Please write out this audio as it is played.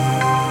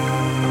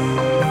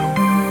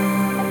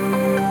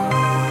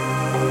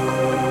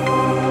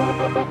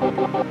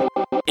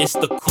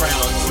It's the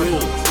Crown Jewel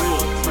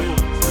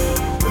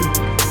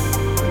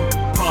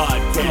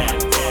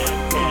podcast.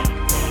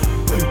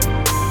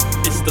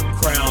 It's the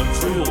Crown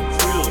Jewel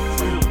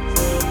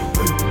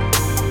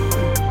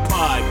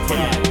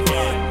podcast.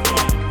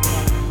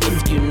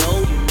 If you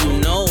know, you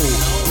know.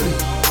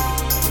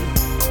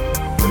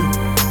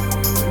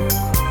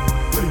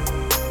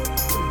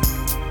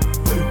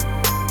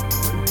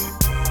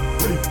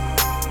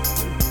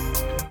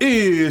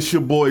 It's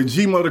your boy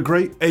G-Mo the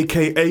Great,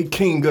 a.k.a.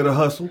 King of the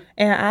Hustle.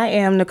 And I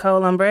am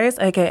Nicole Umbrace,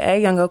 a.k.a.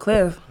 Young Oak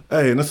Cliff.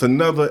 Hey, and it's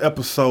another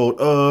episode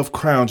of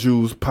Crown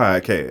Jewels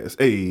Podcast.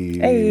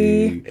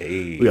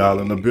 Hey. We all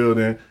in the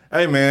building.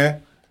 Hey,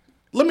 man,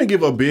 let me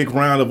give a big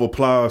round of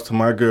applause to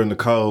my girl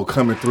Nicole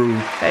coming through,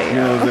 Hey, you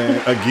know what I'm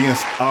saying,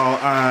 against all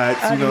odds,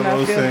 I you know do what not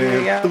I'm feel saying,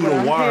 good, y'all, through but the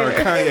I'm wire,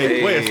 here.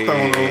 Kanye West on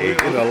over.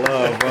 Get a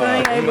love.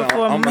 Kanye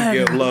before I'm going to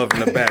give money. love in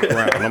the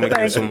background. I'm going to give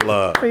Thank some you.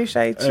 love.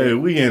 Appreciate you. Hey,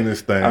 we in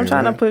this thing, I'm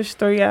trying man. to push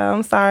through, y'all.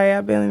 I'm sorry.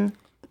 I've been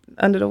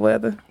under the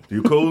weather.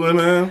 You coolin',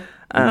 man?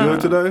 You good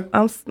today?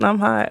 I'm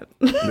hot.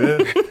 Yeah.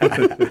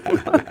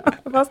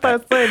 If I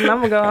start sweating, I'm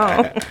going to go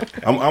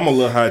home. I'm a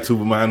little high too,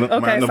 but mine the so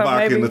vodka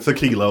and maybe- the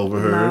tequila over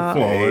here. Nah,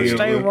 Come on, you know.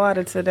 straight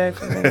water today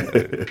for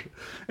me.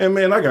 And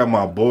man, I got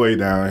my boy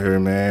down here,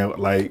 man.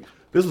 Like,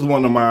 this is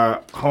one of my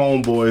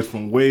homeboys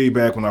from way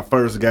back when I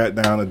first got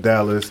down to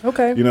Dallas.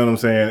 Okay. You know what I'm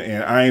saying?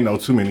 And I ain't know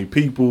too many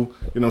people.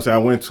 You know what I'm saying? I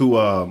went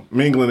to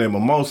Mingling and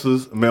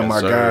Mimosas, met my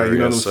sir. guy, you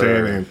know Yes, what I'm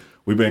saying? sir. And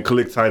we've been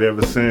click tight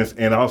ever since.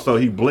 And also,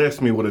 he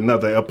blessed me with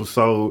another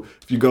episode.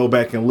 If you go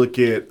back and look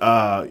at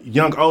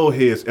Young Old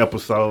Heads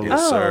episode,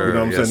 Yes, sir. you know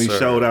what I'm Yes, saying? He sir.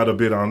 showed out a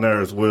bit on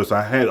there as well.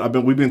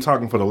 So we've been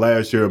talking for the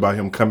last year about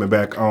him coming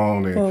back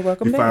on, and Well,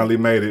 welcome he back. finally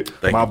made it.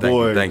 Thank my you, thank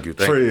boy, you, thank you.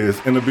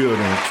 Trez, in the building.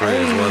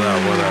 Trez, what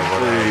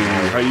up?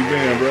 Hey, how you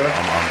been, bro?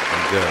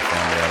 I'm good,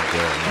 family. I'm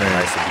good. Man.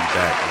 Nice to be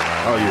back. You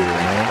know? Oh, yeah,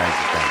 man. Thank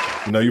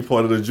you. You know, you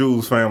part of the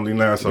Jules family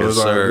now, so Yes, it's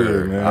all sir.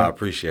 good, man. I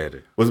appreciate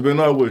it. What's been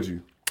up with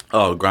you?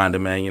 Oh,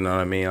 grinding, man. You know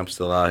what I mean? I'm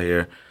still out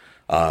here,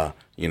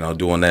 you know,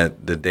 doing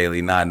the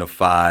daily 9 to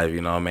 5,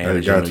 you know what I mean?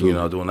 Hey, got to. You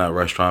know, doing that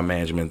restaurant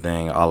management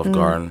thing, Olive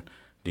Garden,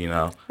 you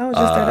know. I was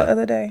just there the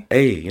other day.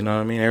 Hey, you know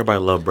what I mean? Everybody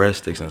love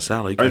breadsticks and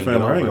salad. You Hey, can't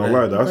fam, get I ain't over gonna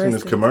lie, that. though. I seen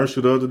this Breasted.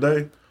 commercial the other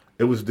day.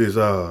 It was this,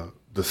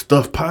 the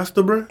stuffed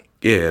pasta, bro.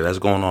 Yeah, that's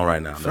going on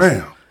right now.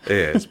 That's- Fam. Yeah,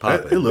 it's It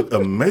popping. looked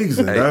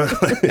amazing, dog.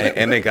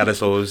 and they got it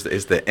so it's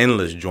the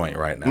endless joint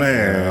right now.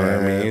 Man. You know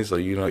what I mean? So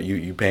you know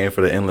you paying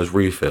for the endless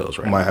refills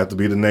right now. Might have to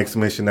be the next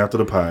mission after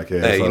the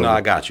podcast. Hey, you so- know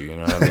I got you. You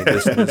know what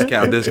I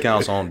mean?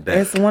 Discounts on deck.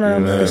 It's one of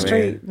them You know up the what I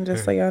mean? street,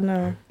 just so y'all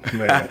know.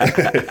 Man.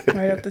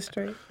 Right up the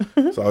street.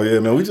 So yeah,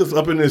 man, we just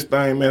up in this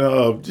thing,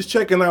 man. Just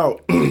checking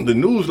out the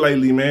news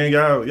lately, man.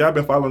 Y'all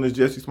been following this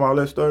Jesse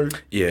Smollett story?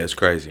 Yeah, it's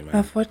crazy, man.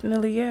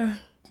 Unfortunately, yeah.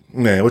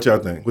 Man, what y'all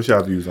think? What's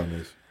y'all views on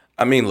this?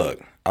 I mean, look,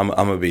 I'm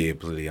gonna be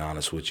completely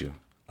honest with you.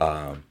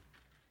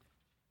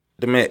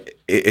 The man,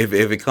 if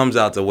it comes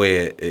out the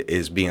way it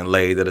is being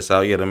laid that it's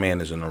out, yeah, the man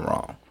is in the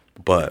wrong.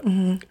 But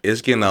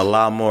it's getting a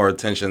lot more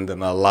attention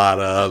than a lot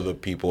of other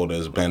people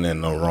that's been in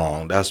the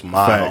wrong. That's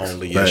my Facts,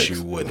 only facts.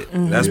 issue with it.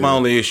 That's my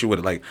only issue with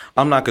it. Like,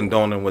 I'm not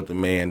condoning what the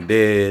man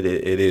did.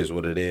 It is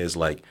what it is.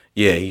 Like,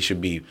 yeah, he should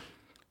be.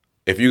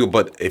 If you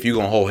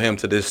gonna hold him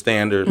to this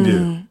standard,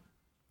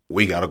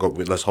 we gotta go.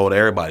 Let's hold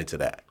everybody to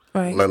that.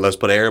 Right. Let's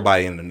put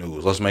everybody in the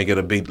news. Let's make it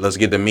a big. Let's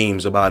get the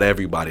memes about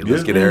everybody.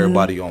 Let's get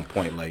everybody on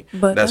point. Like,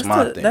 But that's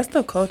my thing. That's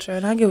the culture,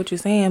 and I get what you're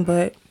saying.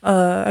 But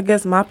I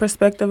guess my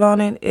perspective on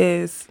it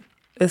is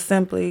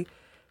simply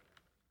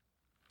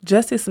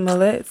Justice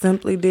Smollett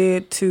simply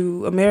did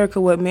to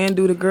America what men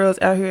do to girls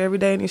out here every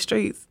day in these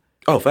streets.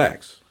 Oh,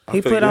 facts. I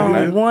He feel put you, on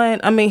man.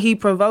 one. I mean, he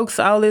provokes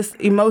all this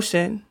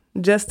emotion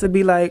just to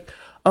be like,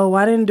 "Oh,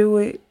 I didn't do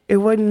it. It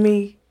wasn't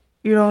me."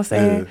 You know what I'm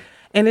saying? Yeah.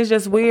 And it's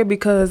just weird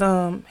because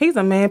he's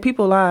a man.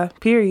 People lie.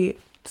 Period.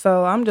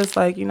 So I'm just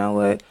like, you know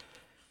what?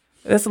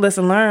 That's a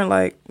lesson learned.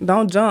 Like,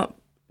 don't jump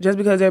just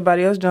because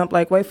everybody else jump.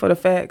 Like, wait for the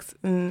facts.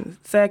 And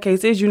sad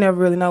case is you never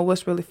really know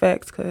what's really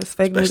facts because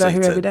fake news out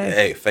here every day.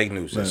 Hey, fake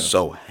news is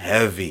so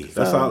heavy.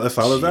 That's all it's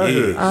out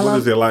here. Jeez. What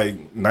is it,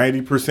 like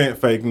 90%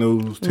 fake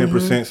news,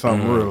 10%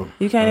 something real?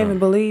 You can't even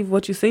believe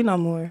what you see no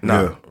more.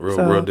 No,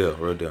 Yeah.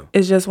 real deal.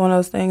 It's just one of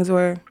those things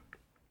where,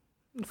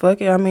 fuck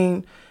it. I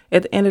mean,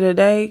 at the end of the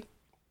day,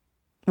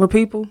 we're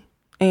people,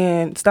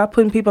 and stop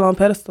putting people on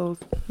pedestals.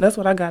 That's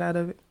what I got out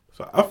of it.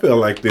 So I feel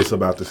like this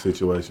about the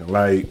situation.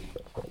 Like,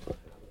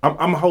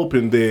 I'm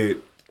hoping that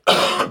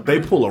they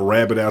pull a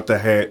rabbit out the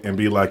hat and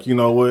be like, you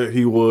know what,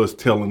 he was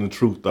telling the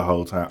truth the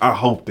whole time. I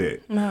hope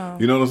that. No.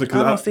 You know what I'm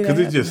saying? I don't see Because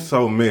that it's just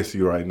so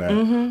messy right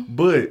now.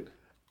 But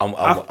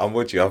I'm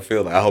with you. I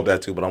feel like I hope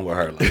that too, but I'm with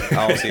her. Like,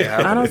 I don't see it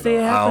happening. I don't see it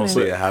though. I don't happening.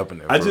 see it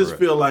happening. I for just real.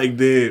 feel like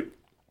that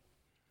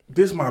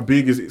this my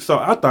biggest. So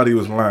I thought he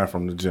was lying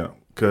from the jump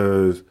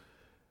because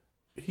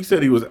he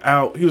said he was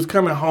out. He was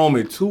coming home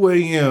at 2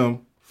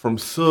 a.m. from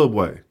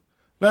Subway.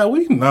 Now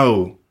we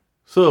know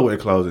Subway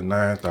closed at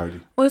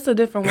 9:30. Well, it's a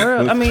different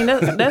world. I mean,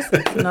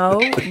 that's no,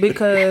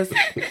 because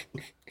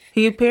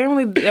he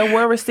apparently there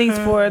were receipts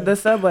for the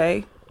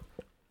Subway.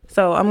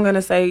 So I'm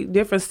gonna say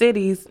different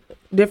cities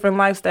different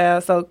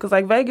lifestyles. So, because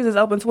like Vegas is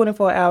open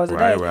 24 hours a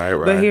day,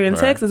 but here in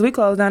Texas we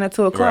close down at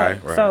 2 o'clock.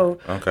 Right. So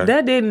Okay.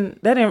 that didn't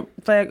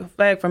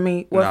flag for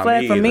me. What Nah,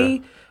 flagged me for either.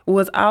 me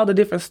was all the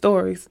different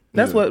stories.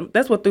 That's Yeah.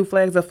 what threw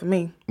flags up for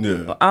me.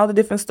 Yeah. All the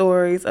different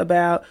stories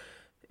about.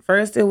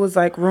 First, it was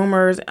like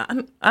rumors.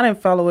 I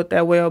didn't follow it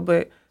that well,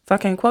 but so I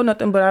can't quote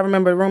nothing. But I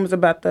remember rumors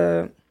about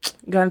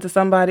got into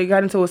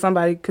it with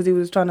somebody because he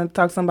was trying to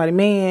talk to somebody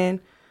man.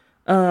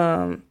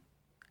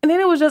 And then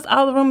it was just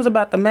all the rumors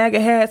about the MAGA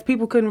hats.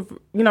 People couldn't,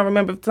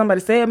 remember if somebody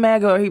said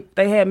MAGA or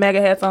they had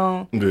MAGA hats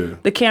on. Yeah.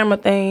 The camera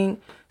thing.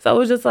 So it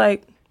was just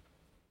like,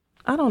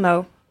 I don't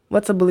know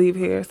what to believe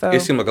here. So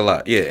It seemed like a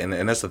lot, yeah,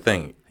 and that's the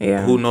thing.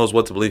 Yeah. Who knows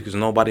what to believe? Because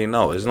nobody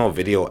knows. There's no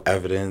video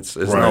evidence.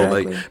 There's Right. no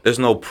Exactly. there's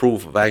no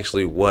proof of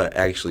actually what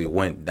actually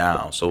went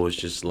down. So it's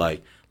just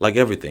like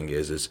everything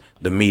is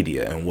the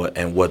media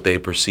and what they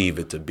perceive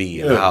it to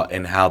be and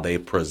Yeah. how they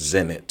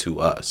present it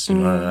to us. You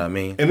know what I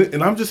mean?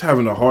 And I'm just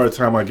having a hard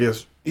time, I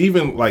guess,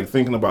 even like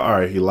thinking about, all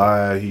right, he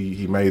lied,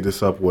 he made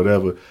this up,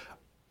 whatever.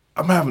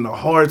 I'm having a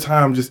hard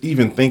time just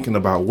even thinking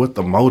about what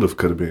the motive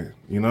could have been.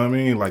 You know what I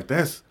mean? Like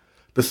that's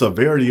the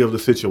severity of the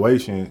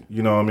situation.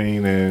 You know what I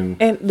mean?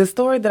 And the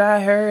story that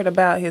I heard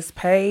about his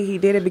pay, he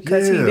did it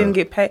because he Yeah. didn't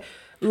get paid.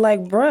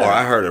 Like, bruh. Or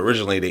I heard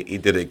originally that he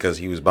did it because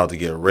he was about to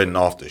get written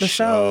off the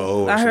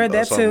show. Or I heard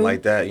that something too.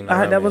 like that. You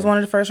know, That was one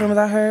of the first rumors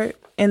I heard,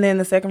 and then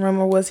the second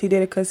rumor was he did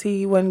it because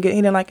he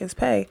didn't like his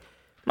pay.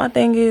 My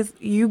thing is,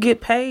 you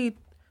get paid.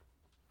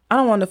 I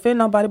don't want to offend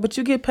nobody, but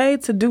you get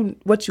paid to do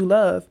what you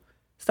love.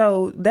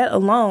 So that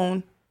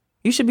alone,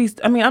 you should be.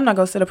 I mean, I'm not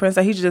gonna sit up here and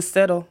say he should just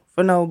settle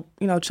for no,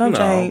 chump No,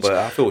 change. but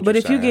I feel what But you're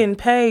if you're saying. getting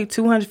paid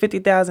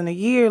 $250,000 a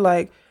year,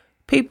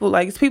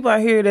 it's people out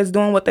here that's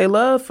doing what they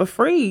love for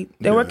free.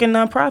 They're working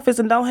nonprofits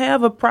and don't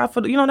have a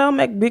profit. They don't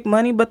make big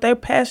money, but they're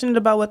passionate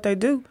about what they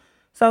do.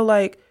 So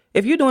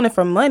if you're doing it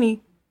for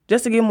money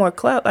just to get more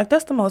clout,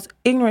 that's the most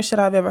ignorant shit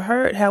I've ever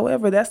heard.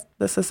 However, that's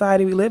the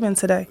society we live in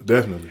today.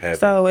 definitely. Heavy.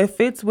 So it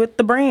fits with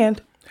the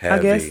brand, I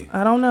guess. Heavy.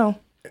 I don't know.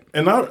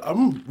 And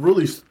I'm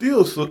really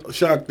still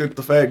shocked at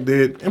the fact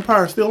that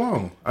Empire's still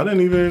on. I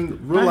didn't even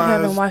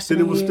realize watched that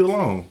it it in was years. still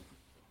on.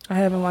 I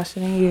haven't watched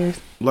it in years.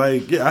 I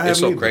haven't. It's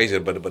so either. crazy,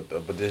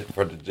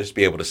 but just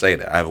be able to say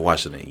that I haven't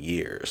watched it in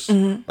years,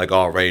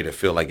 already to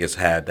feel like it's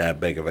had that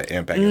big of an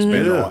impact.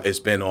 It's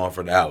been on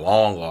for that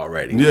long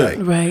already. Yeah. Like,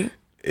 Right.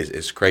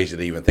 it's crazy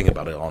to even think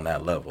about it on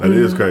that level. That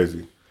is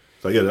crazy.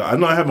 So yeah, I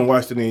know I haven't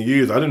watched it in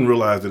years. I didn't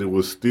realize that it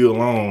was still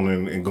on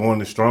and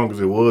going as strong as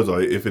it was, or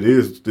if it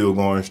is still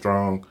going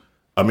strong.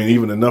 I mean,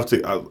 even enough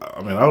to. I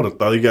would have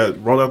thought he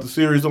got rolled out the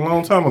series a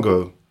long time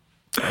ago.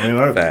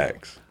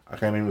 Facts. I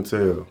can't even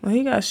tell. Well,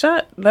 he got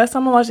shot. Last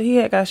time I watched it,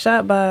 he got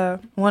shot by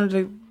one of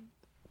the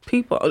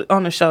people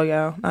on the show,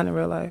 y'all. Not in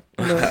real life.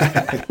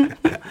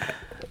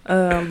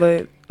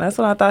 But that's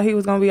when I thought he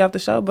was gonna be off the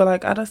show.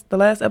 But the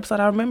last episode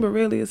I remember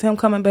really is him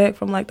coming back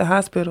from the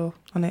hospital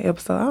on that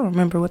episode. I don't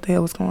remember what the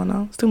hell was going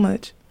on. It's too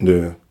much.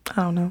 Yeah.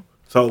 I don't know.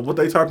 So what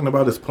they talking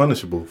about is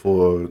punishable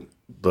for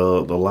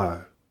the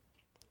lie.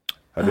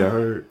 Have y'all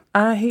heard?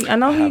 I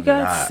know he have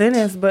got not.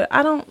 sentenced, but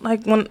I don't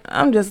when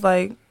I'm just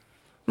my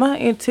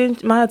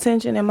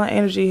attention and my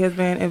energy has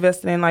been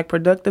invested in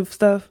productive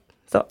stuff.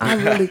 So I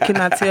really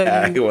cannot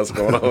tell you. What's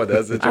going on with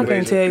that situation? I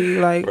can tell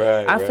you,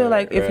 I feel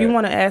right, if you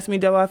want to ask me,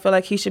 do I feel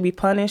like he should be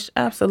punished?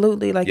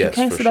 Absolutely. You Yes,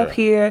 can't for sit up sure.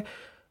 here.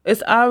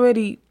 It's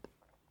already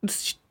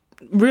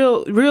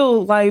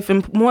real life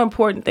and more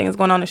important things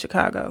going on in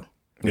Chicago.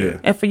 Yeah.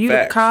 And for you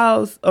Facts. to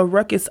cause a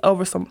ruckus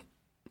over some,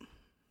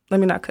 let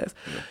me not cuss,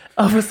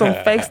 over some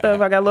fake stuff,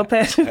 I got a little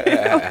passionate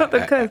about the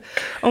cuss.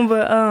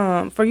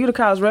 But for you to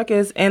cause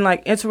ruckus and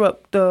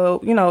interrupt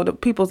the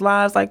people's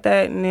lives like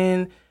that, and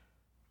then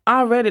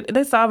already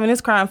they're solving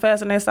this crime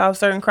faster than they solve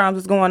certain crimes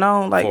that's going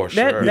on. For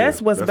sure.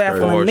 That's what's That's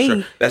baffling crazy.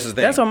 me. Sure. That's the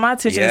thing. That's where my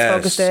attention is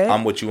focused at.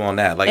 I'm with you on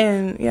that.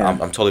 And, yeah. I'm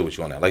totally with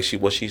you on that.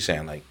 What she's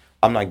saying,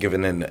 I'm not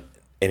giving in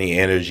any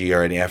energy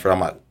or any effort. I'm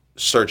not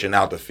searching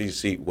out to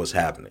see what's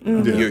happening.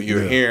 Mm-hmm. Yeah,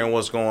 You're yeah. hearing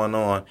what's going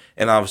on,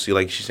 and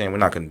obviously, she's saying, we're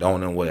not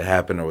condoning what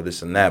happened or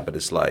this and that, but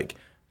it's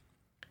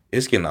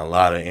it's getting a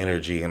lot of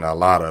energy and a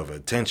lot of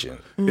attention.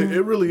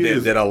 It really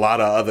is. That a lot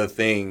of other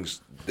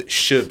things that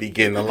should be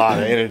getting a lot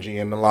of energy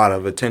and a lot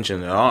of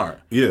attention that aren't.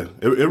 Yeah,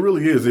 it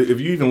really is. If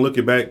you even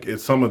look back at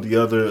some of the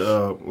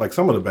other,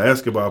 some of the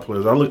basketball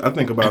players, I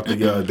think about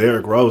the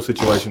Derrick Rose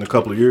situation a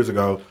couple of years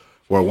ago,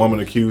 where a woman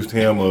accused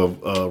him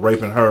of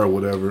raping her or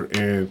whatever,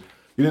 and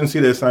you didn't see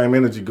that same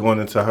energy going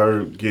into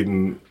her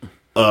getting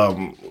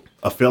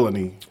a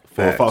felony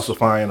for Facts.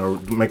 falsifying or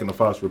making a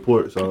false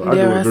report. So I do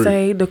Dare I agree.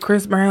 say the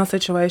Chris Brown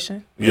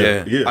situation?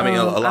 Yeah. I mean,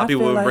 a lot I of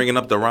people feel were bringing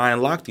up the Ryan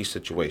Lochte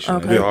situation.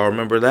 Okay. If y'all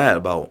remember that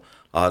about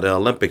the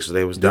Olympics.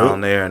 They was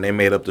down there and they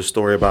made up the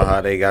story about how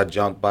they got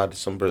jumped by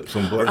some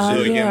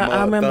Brazilian yeah,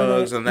 I remember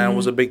thugs, that. and that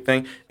was a big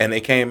thing. And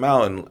they came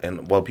out,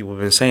 and what people have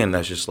been saying,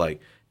 that's just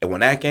and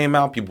when that came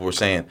out, people were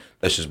saying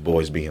that's just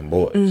boys being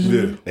boys.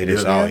 Yeah. They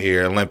just Yeah. out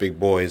here, Olympic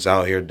boys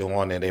out here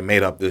doing it. They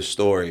made up this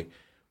story.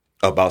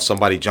 about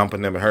somebody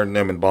jumping them and hurting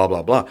them and blah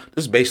blah blah.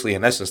 This is basically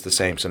in essence the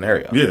same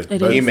scenario. Yeah, It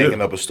that's He is. making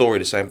it. up a story,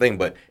 the same thing,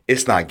 but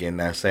it's not getting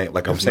that same.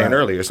 Like I'm saying not.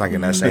 earlier, it's not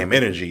getting that same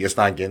energy. It's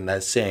not getting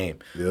that same.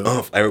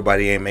 Yeah.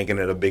 Everybody ain't making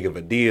it a big of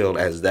a deal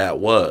as that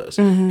was.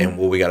 And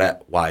what we got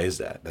at? Why is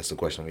that? That's the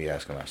question we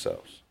asking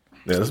ourselves.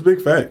 Yeah, that's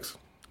big facts.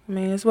 I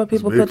mean, it's what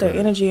people big put their facts.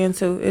 energy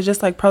into. It's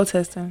just like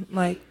protesting.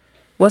 Like,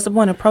 what's the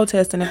point of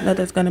protesting if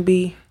nothing's going to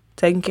be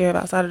taken care of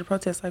outside of the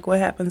protest? Like, what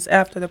happens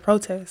after the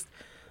protest?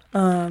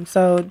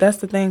 So that's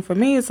the thing for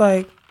me. It's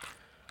like,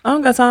 I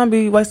don't got time to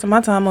be wasting my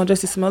time on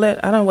Jussie Smollett.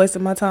 I done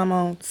wasted my time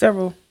on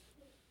several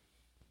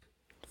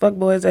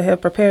fuckboys that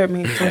have prepared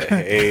me for,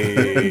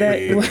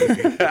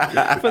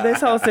 that, for this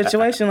whole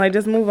situation. Like,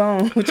 just move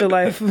on with your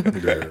life.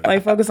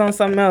 Like, focus on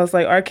something else.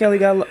 Like, R. Kelly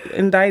got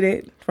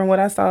indicted from what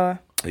I saw.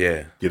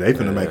 Yeah. Yeah, they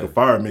finna make a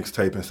fire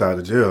mixtape inside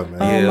the jail,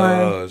 man. Oh, Yeah,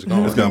 my. it's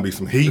going. It's gonna be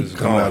some heat It's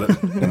coming out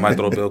of They might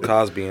throw Bill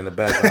Cosby in the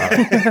background,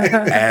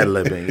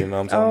 ad-libbing, you know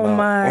what I'm talking Oh, about?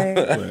 my.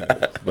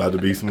 It's about to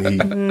be some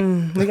heat.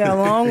 We got a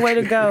long way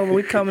to go, but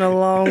we coming a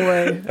long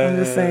way. I'm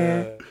just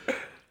saying.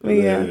 But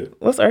yeah,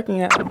 what's irking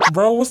you?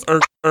 Bro, what's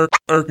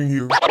irking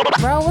you?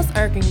 Bro, what's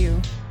irking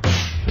you?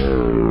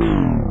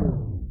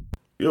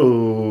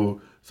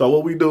 Yo, so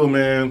what we do,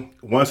 man,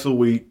 once a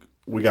week,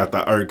 we got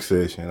the irk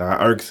session. Our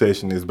irk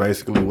session is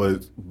basically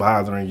what's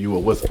bothering you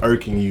or what's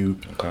irking you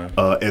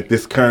at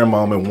this current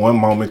moment. One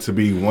moment to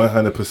be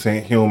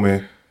 100%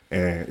 human,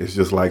 and it's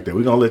just like that.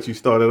 We're going to let you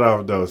start it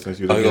off, though, since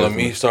you're the Oh, guest. let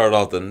me start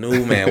off the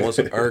new man. What's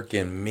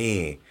irking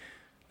me?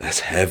 That's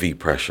heavy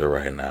pressure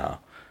right now.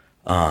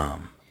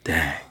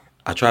 Dang.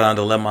 I try not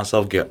to let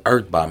myself get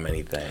irked by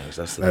many things.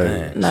 That's the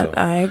thing. So,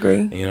 I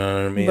agree. you know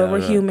what I mean? But we're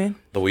human.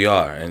 But we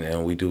are,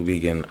 and we do be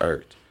getting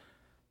irked.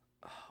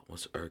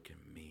 What's irking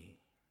me?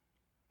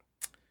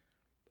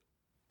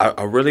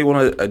 I really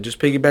want to just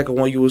piggyback on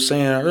what you were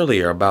saying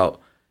earlier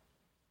about,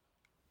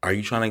 are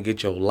you trying to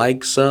get your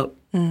likes up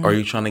or are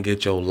you trying to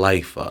get your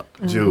life up?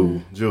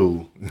 Jewel.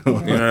 You know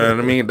what I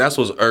mean? That's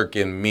what's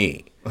irking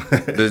me.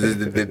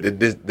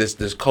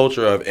 This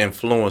culture of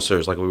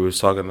influencers, like we were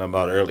talking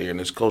about earlier, and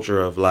this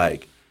culture of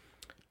like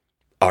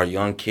our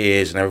young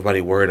kids and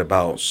everybody worried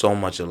about so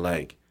much of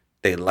like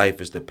their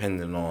life is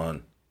dependent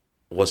on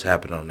what's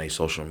happening on their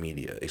social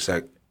media,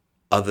 except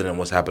other than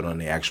what's happening on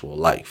their actual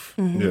life.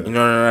 Yeah. You know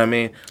what I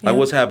mean? Like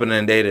what's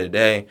happening day to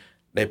day,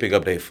 they pick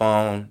up their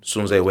phone as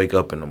soon as they wake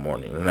up in the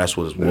morning, and that's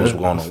what's going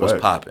on. that's What's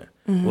right. popping?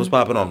 What's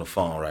popping on the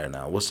phone right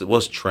now?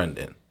 What's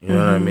trending? You know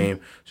what I mean?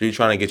 So you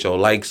trying to get your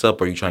likes up,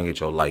 or you trying to get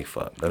your life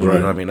up? That's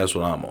Right. what I mean. That's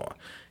what I'm on.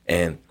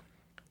 And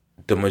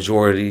the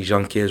majority of these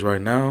young kids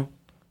right now,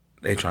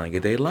 they trying to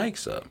get their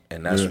likes up,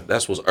 and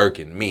that's what's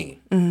irking me.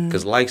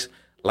 Because likes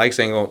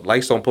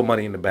don't put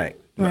money in the bank.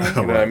 You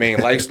know what I mean?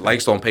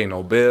 Likes don't pay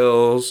no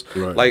bills.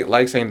 Right.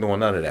 Likes ain't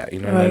doing none of that. You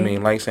know what I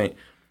mean? Likes ain't.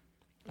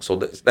 So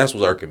that's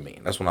what's irking me.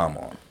 That's what I'm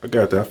on. I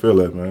got that. I feel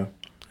that, man.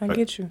 I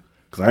get you.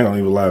 Because I ain't gonna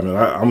even lie, man.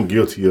 I'm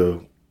guilty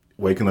of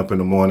waking up in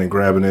the morning,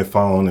 grabbing that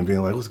phone, and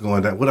being like, "What's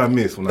going on? What I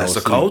miss when That's I was the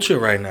asleep?" culture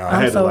right now. I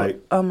had to So, like,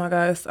 oh my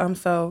gosh, I'm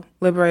so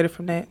liberated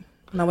from that.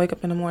 When I wake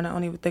up in the morning, I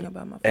don't even think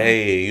about my phone.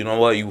 Hey, you know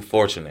what? You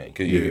fortunate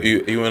because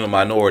you in the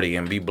minority,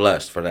 and be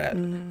blessed for that.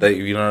 That,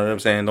 you know what I'm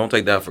saying? Don't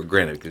take that for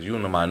granted because you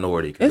in the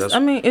minority. 'Cause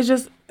It's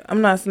just,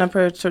 I'm not sitting up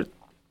here to,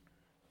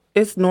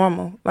 it's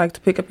normal, like,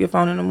 to pick up your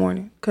phone in the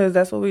morning. Because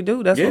that's what we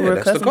do. That's what we're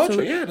that's the accustomed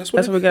culture. to. Yeah, that's what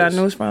That's it where we get our is.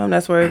 news from.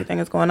 That's where everything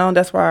is going on.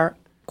 That's where our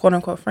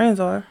quote-unquote friends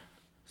are.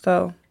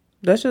 So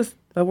that's just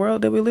the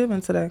world that we live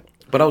in today.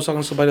 But I was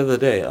talking to somebody the other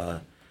day,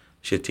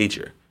 she's a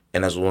teacher,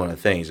 and that's one of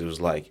the things. It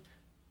was like,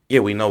 yeah,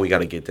 we know we got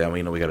to get that,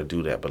 we know we got to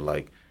do that, but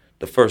like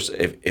the first,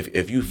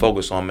 if you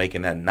focus on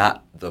making that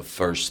not the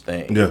first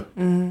thing yeah,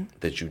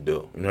 that you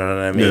do, you know what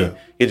I mean? Yeah.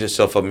 Get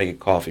yourself up, make a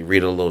coffee,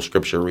 read a little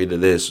scripture, read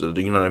this, you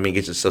know what I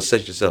mean?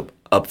 Set yourself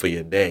up for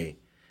your day,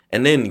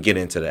 and then get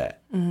into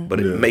that. But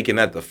making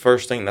that the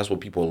first thing, that's what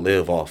people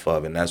live off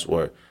of, and that's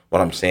what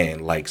I'm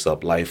saying, likes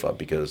up, life up,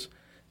 because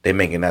they're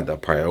making that the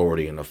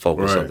priority and the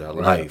focus of their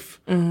life,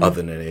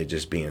 other than it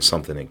just being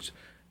something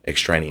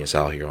extraneous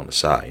out here on the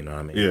side. You know what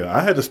I mean? yeah.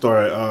 I had to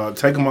start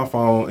taking my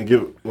phone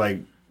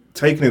and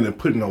taking it and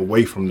putting it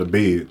away from the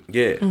bed.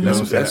 Yeah, You know what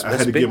I'm saying? I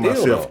had to give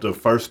myself though. the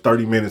first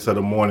 30 minutes of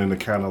the morning to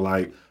kind of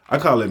like, I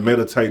call it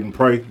meditate and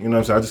pray. You know what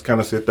I'm saying? I just kind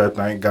of sit there,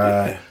 thank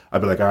God. Yeah. I'd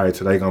be like, all right,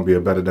 today going to be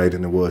a better day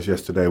than it was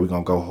yesterday. We're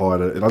going to go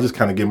harder. And I'll just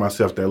kind of give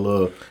myself that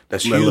little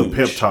huge.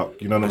 pep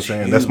talk. You know what I'm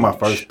saying? That's my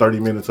first 30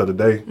 minutes of the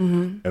day.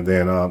 And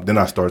then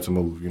I start to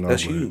move. You know,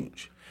 That's but-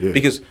 huge. Yeah.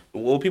 Because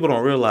what people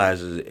don't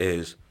realize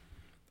is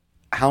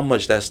how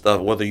much that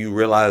stuff, whether you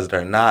realize it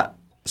or not,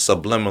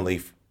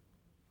 subliminally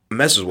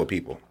messes with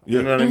people. Yeah.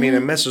 You know what I mean? It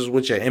messes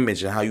with your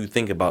image and how you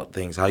think about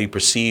things, how you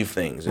perceive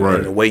things, and, Right.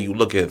 and the way you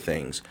look at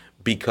things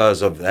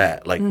because of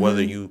that. Like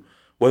whether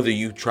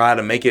you try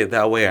to make it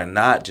that way or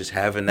not, just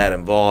having that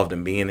involved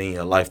and being in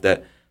your life,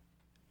 that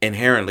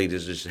inherently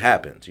just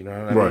happens. You know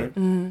what I Right.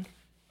 mean?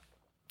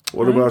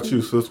 What about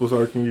you, sis? What's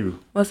irking you?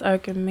 What's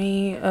irking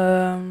me?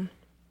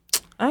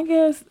 I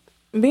guess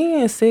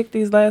being sick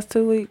these last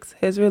 2 weeks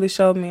has really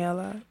showed me a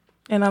lot,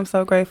 and I'm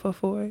so grateful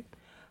for it.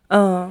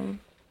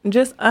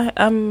 just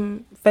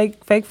I'm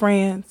fake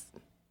friends,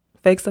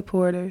 fake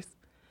supporters.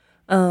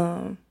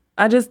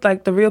 I just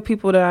like the real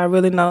people that I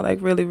really know,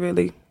 like really,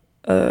 really.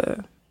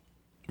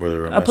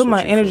 Really I put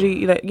my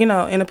energy, like, you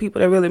know, in the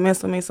people that really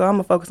mess with me. So I'm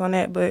gonna focus on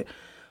that. But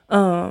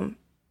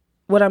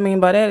what I mean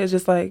by that is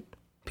just like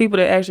people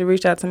that actually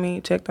reached out to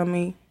me, checked on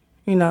me,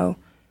 you know,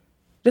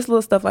 just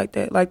little stuff like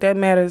that. Like that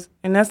matters,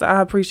 and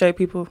I appreciate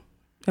people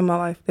in my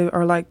life that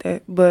are like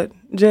that. But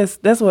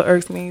just that's what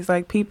irks me. It's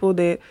like people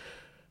that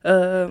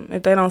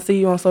if they don't see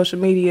you on social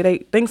media, they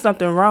think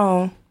something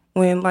wrong.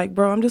 When like,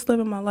 bro, I'm just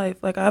living my life.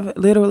 Like I've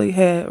literally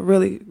had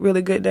really,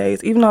 really good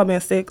days. Even though I've been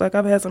sick, like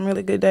I've had some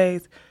really good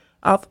days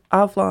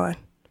offline,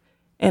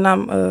 and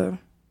I'm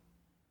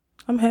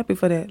happy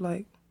for that.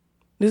 Like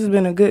this has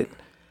been a good.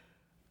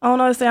 I don't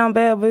know to sound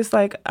bad, but it's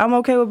like I'm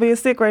okay with being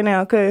sick right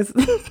now because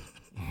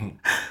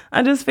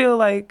I just feel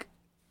like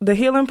the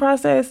healing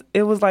process.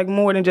 It was like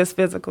more than just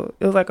physical.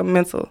 It was like a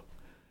mental.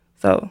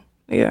 So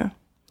yeah,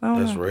 I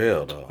don't That's know.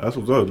 real though. That's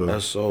what's up, though.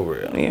 That's so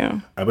real. Yeah.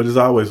 But it's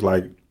always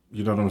like,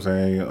 you know what I'm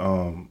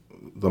saying?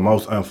 The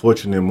most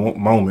unfortunate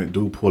moment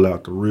do pull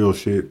out the real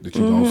shit that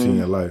you don't see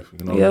in life.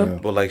 You know what I'm saying?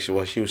 But like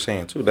what she was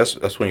saying too,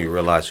 that's when you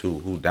realize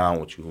who down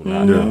with you, who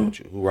not down with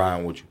you, who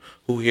riding with you,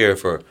 who here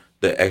for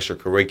the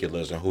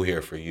extracurriculars and who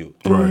here for you.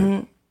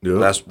 Right.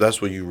 Yeah.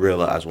 That's when you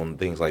realize when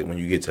things like when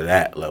you get to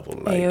that level,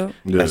 like Yeah.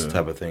 that's the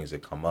type of things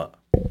that come up.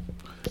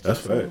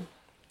 That's fact.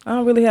 I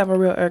don't really have a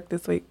real irk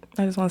this week.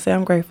 I just want to say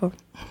I'm grateful.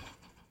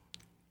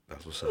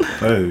 That's what's up.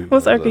 Hey,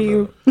 What's irking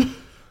you?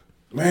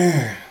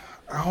 man,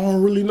 I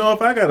don't really know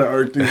if I got an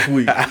irk this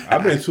week.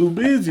 I've been too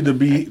busy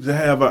to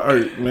have an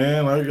irk,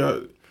 man.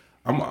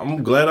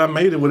 I'm glad I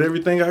made it with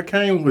everything I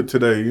came with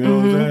today. You know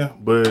what I'm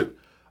saying? But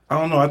I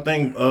don't know. I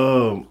think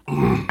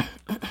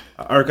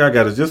irk I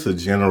got is just a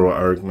general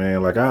irk,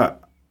 man.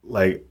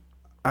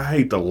 I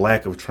hate the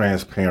lack of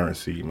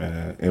transparency,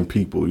 man, in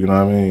people. You know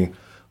what I mean?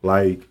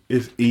 Like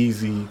it's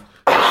easy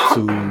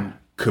to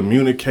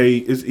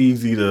communicate. It's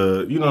easy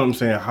to, you know what I'm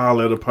saying,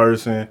 holler at a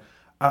person.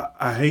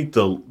 I hate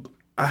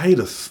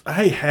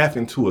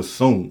having to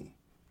assume.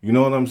 You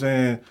know what I'm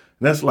saying? And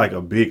that's like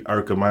a big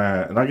irk of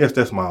mine, and I guess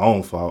that's my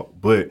own fault.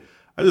 But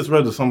I just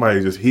rather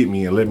somebody just hit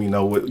me and let me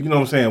know what, you know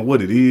what I'm saying,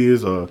 what it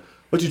is or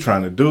what you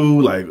trying to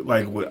do.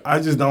 I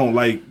just don't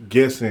like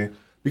guessing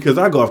because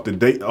I go off the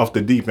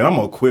deep end. I'm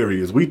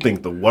Aquarius. We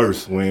think the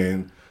worst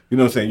when, you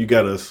know what I'm saying, you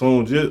gotta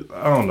assume.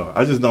 I don't know.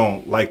 I just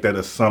don't like that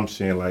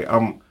assumption. Like I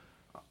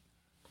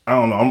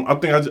don't know. I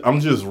think I'm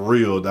just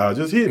real, dog.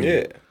 Just hit me.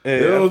 Yeah,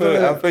 You know what I'm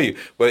saying? I feel you.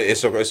 But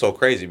it's so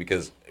crazy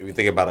because if you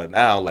think about it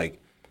now, like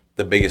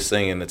the biggest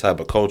thing in the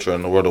type of culture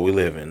in the world that we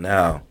live in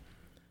now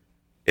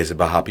is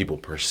about how people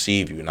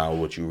perceive you, not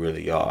what you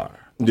really are.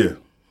 Yeah.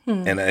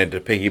 And to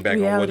piggyback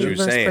on what Reality you're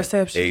versus saying,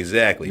 perception.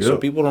 exactly. Yep. So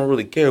people don't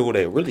really care who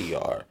they really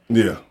are.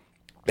 Yeah.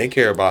 They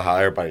care about how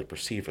everybody's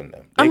perceiving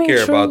them. I They mean,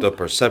 care true. about the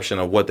perception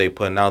of what they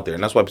putting out there,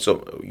 and that's why.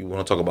 So you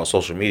want to talk about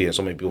social media and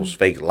so many people's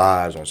fake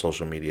lives on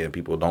social media, and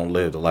people don't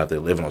live the life they're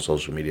living on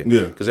social media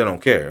Yeah. because they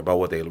don't care about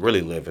what they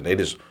really live, and they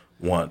just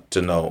want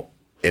to know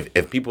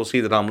if people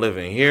see that I'm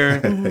living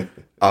here,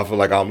 I feel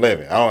like I'm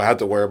living. I don't have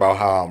to worry about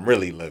how I'm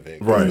really living.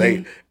 'Cause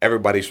Right.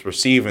 everybody's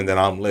perceiving that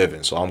I'm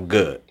living, so I'm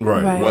good.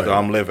 Right. Right. Whether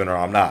I'm living or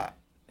I'm not.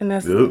 And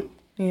that's Yep.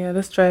 yeah,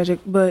 that's tragic.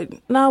 But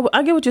no,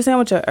 I get what you're saying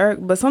with your irk.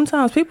 But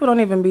sometimes people don't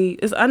even be.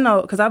 I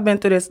know because I've been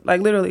through this. Like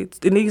literally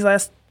in these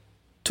last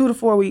 2 to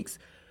 4 weeks,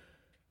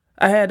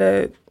 I had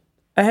a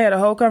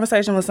whole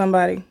conversation with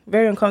somebody,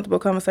 very uncomfortable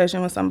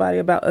conversation with somebody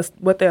about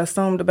what they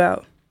assumed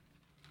about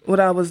what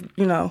I was,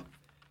 you know,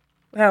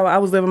 how I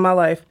was living my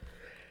life.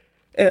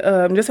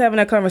 Just having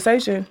that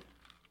conversation,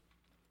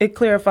 it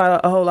clarified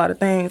a whole lot of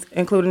things,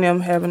 including them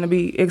having to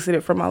be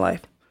exited from my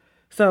life.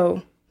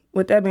 So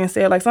with that being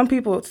said, like some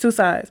people, it's two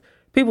sides.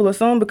 People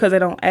assume because they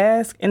don't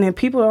ask, and then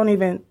people don't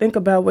even think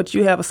about what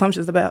you have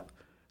assumptions about.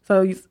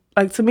 So,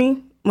 like to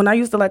me, when I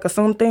used to like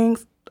assume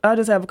things, I'll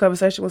just have a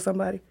conversation with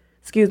somebody.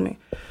 Excuse me,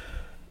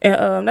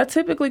 and that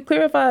typically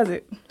clarifies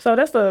it. So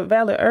that's a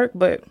valid irk,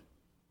 but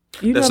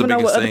you That's never the know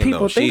biggest what other thing, people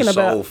though. thinking She's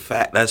about. so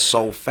fat. That's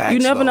so facts. You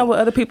never though. know what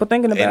other people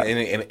thinking about.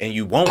 And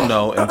you won't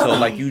know until,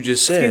 like you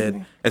just said,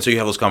 me. until you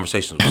have those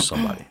conversations with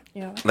somebody.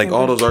 Yeah, Like I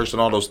all agree. those irks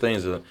and all those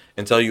things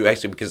until you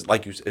actually, because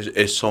like you,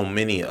 it's so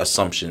many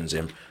assumptions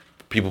and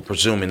people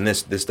presuming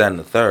this, that, and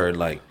the third.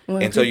 Like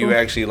When until you people-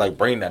 actually like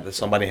bring that to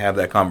somebody, have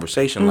that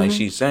conversation, like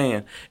she's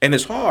saying, and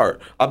it's hard.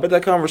 I bet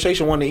that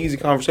conversation wasn't an easy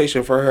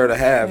conversation for her to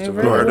have, It for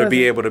really her to be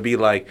wasn't. able to be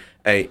like,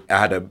 hey, I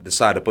had to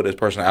decide to put this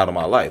person out of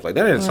my life. Like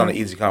that didn't sound an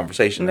easy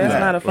conversation. That's to have.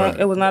 not a fun.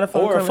 It was not a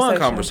fun Or a conversation. fun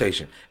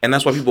conversation, and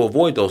that's why people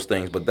avoid those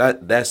things. But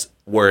that's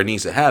where it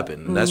needs to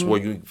happen. And that's where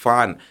you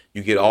find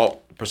you get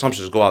all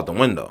presumptions go out the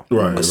window.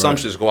 Right,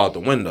 Assumptions go out the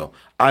window.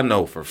 I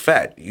know for a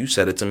fact you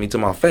said it to me to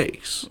my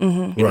face. You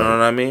know what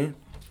I mean?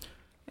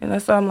 And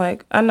that's why I'm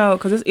like, I know,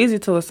 because it's easy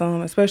to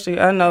assume, especially,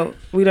 I know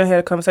we done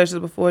had conversations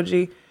before,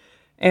 G,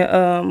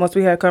 and once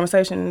we had a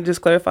conversation, it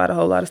just clarified a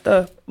whole lot of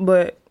stuff.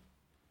 But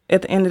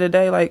at the end of the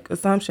day, like,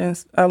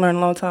 assumptions, I learned a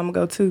long time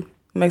ago, too.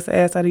 It makes an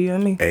ass out of you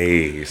and me.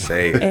 Hey,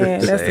 say it.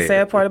 And that's the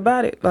sad part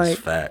about it. That's Like,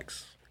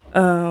 facts.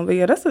 But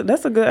yeah, that's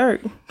a good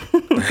irk.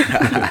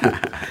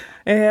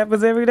 It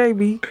happens every day,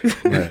 B.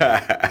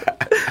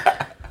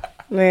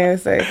 Man,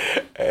 say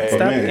stop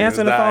man,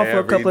 answering the phone for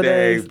a couple of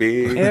days.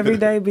 B. Every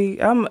day, B.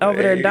 I'm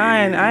over there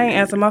dying. I ain't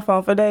answering my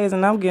phone for days,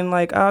 and I'm getting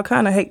like all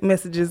kind of hate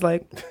messages.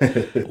 Like, you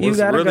What's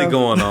gotta really go.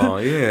 going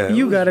on? Yeah,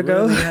 You what's gotta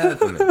go. really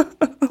happening?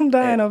 I'm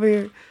dying over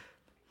here.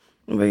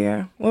 But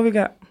yeah, what we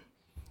got?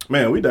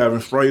 Man, we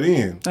diving straight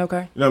in.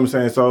 Okay. You know what I'm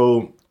saying?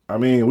 So, I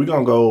mean, we're going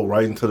to go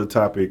right into the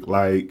topic,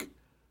 like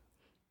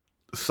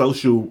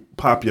social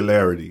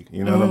popularity.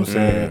 You know what I'm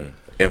saying?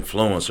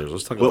 Influencers.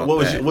 Let's talk about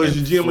What that. was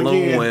your gym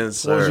again? What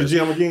was your Influencers.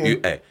 gym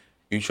again?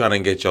 You trying to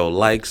get your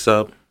likes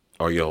up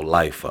or your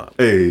life up?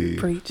 Hey.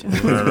 Preach. You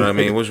know what I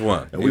mean? Which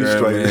one? And we You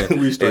know what I straight- mean?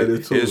 we straight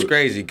into It's it.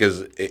 crazy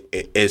because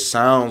it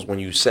sounds, when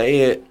you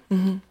say it,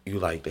 you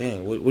like,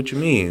 dang, what you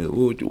mean?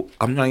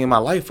 I'm trying to get my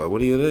life up. What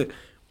do you do?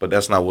 But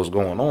that's not what's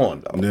going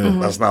on, though. Yeah.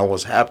 That's not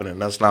what's happening.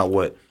 That's not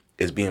what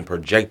is being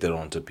projected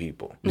onto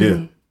people.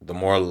 Yeah. The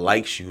more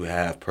likes you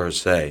have, per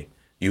se,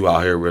 you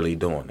out here really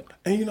doing it.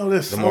 And you know,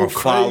 that's The so more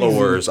crazy.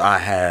 followers I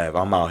have,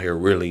 I'm out here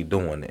really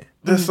doing it.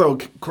 That's so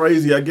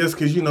crazy, I guess,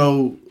 because, you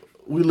know,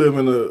 we live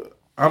in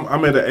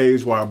I'm at an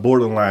age where I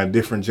borderline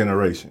different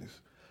generations.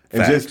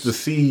 And Facts. just to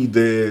see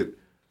that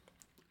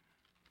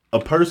a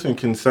person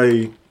can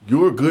say,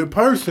 you're a good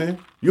person,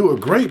 you're a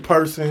great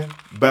person,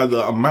 by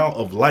the amount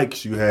of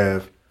likes you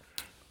have,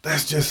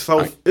 that's just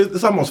so,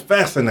 it's almost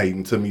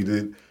fascinating to me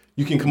that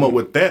you can come up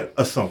with that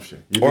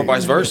assumption. You Or dig?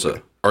 vice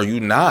versa. Are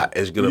you not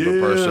as good of a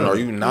person? Yeah. Are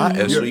you not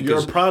as Your- sweet? your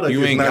 'Cause product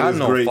you is ain't not got as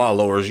no great.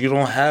 followers. You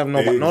don't have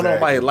nobody. No Exactly.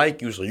 nobody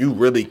like you, so you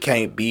really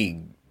can't be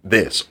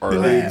this or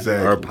that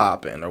Exactly. or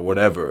popping or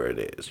whatever it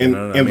is. You And,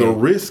 know what I and the mean?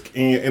 risk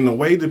and the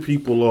way that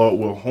people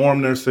will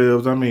harm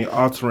themselves, I mean,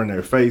 altering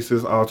their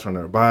faces, altering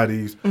their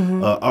bodies,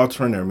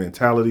 altering their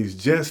mentalities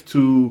just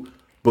to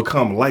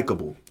become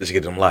likable Just to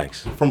get them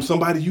likes. from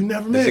somebody you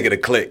never Just to met. get a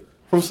click.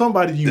 From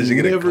somebody you Just to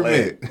get a never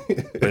click.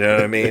 met. You know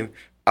what I mean?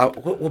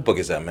 What book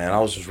is that, man? I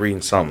was just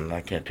reading something. I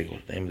can't think of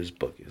what the name of this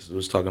book is. It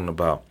was talking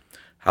about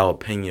how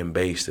opinion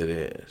based it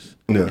is,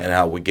 Yeah. and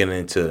how we're getting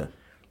into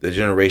the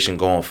generation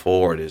going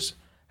forward is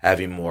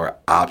having more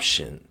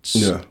options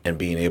Yeah. and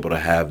being able to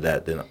have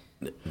that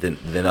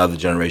than other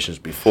generations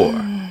before,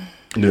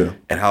 Yeah.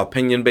 and how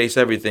opinion based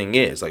everything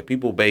is. Like,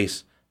 people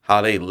base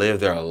how they live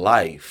their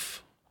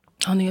life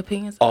On the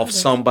opinions off others.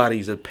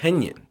 somebody's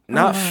opinion,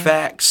 not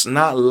facts,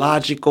 not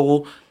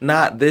logical,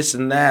 not this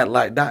and that.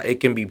 Like, not it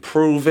can be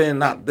proven,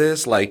 not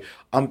this. Like,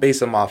 I'm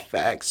basing my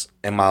facts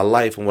and my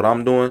life and what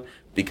I'm doing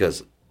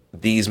because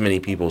these many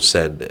people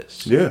said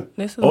this. Yeah.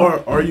 This is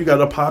Or you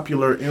got a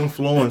popular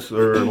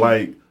influencer,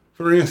 like,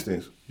 for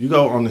instance, you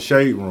go on the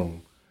Shade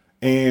Room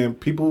and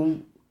people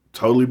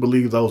totally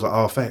believe those are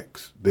all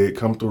facts that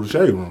come through the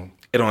Shade Room.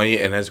 It don't,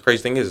 and that's the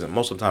crazy thing is that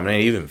most of the time it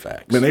ain't even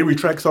facts. Man, they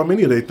retract so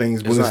many of their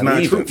things when It's it's not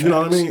not even true. You know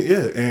what I facts. mean?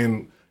 Yeah.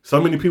 And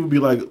so many people be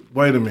like,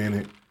 wait a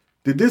minute,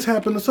 did this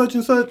happen to such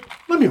and such?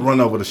 Let me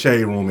run over to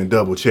Shade Room and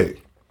double check.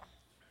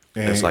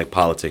 And It's like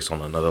politics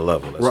on another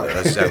level. That's, Right.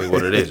 that's exactly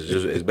what it is.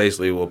 It's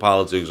basically what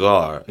politics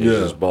are. It's Yeah.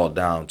 just boiled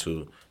down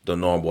to the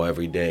normal,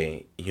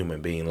 everyday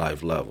human being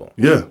life level.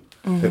 yeah.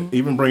 And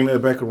even bring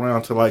that back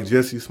around to like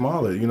Jesse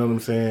Smollett, you know what I'm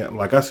saying?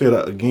 Like I said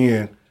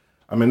again,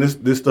 I mean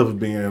this stuff is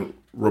being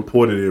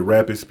reported at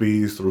rapid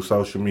speeds through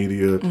social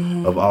media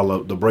of all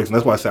of the breaks. And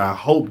that's why I say I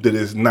hope that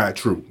it's not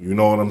true. You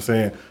know what I'm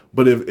saying?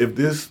 But if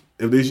this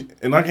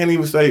and I can't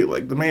even say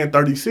like the man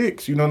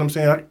 36, you know what I'm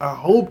saying? I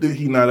hope that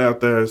he not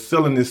out there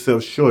selling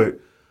himself short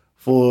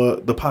for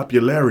the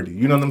popularity.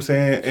 You know what I'm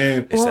saying?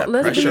 And It's Well, that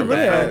let's be pressure, real.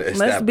 man. It's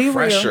Let's that be real.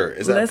 pressure.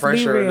 It's that Let's be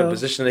pressure in the real.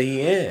 position that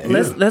he in.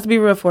 Let's be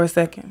real for a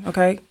second,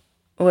 okay?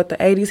 What the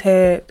 80s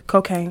had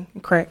cocaine,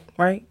 crack,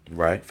 right?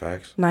 Right,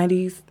 facts.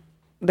 90s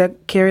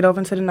that carried over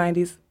into the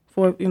 90s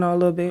for a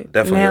little bit.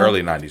 Definitely Now,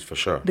 early 90s for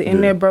sure. The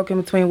internet broke in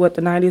between the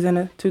 90s and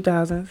the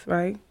 2000s,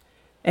 right?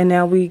 And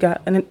now we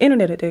got an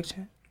internet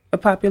addiction, a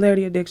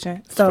popularity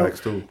addiction. So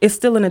facts, too. it's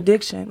still an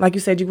addiction. Like you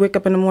said, you wake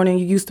up in the morning,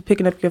 you're used to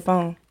picking up your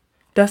phone.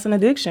 That's an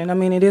addiction. I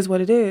mean, it is what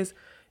it is.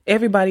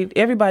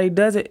 Everybody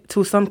does it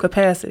to some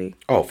capacity.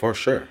 Oh, for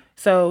sure.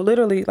 So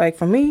literally, like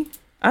for me,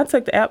 I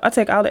take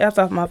all the apps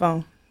off my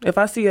phone. If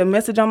I see a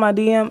message on my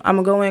DM, I'm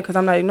gonna go in because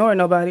I'm not ignoring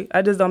nobody.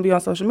 I just don't be on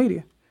social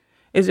media.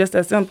 It's just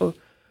that simple.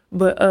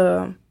 But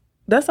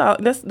that's all.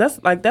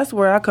 That's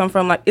where I come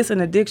from. Like it's an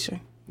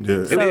addiction. yeah,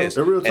 It is.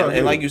 A real And, talk and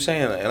is. like you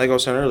saying, and like I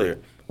was saying earlier,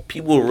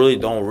 people really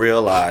don't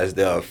realize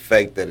the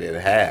effect that it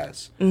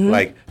has.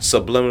 Like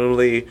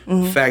subliminally,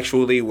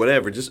 factually,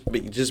 whatever. Just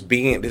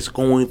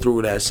going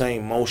through that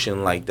same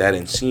motion like that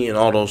and seeing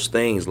all those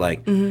things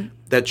like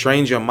that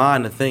trains your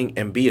mind to think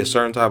and be a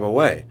certain type of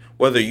way.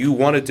 Whether you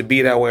want it to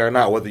be that way or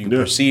not, whether you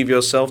Yeah. perceive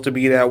yourself to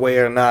be that way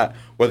or not,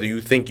 whether you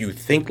think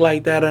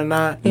like that or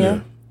not.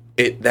 Yeah.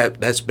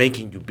 that's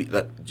making you be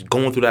like,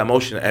 going through that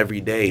emotion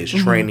every day is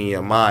training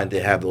your mind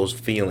to have those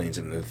feelings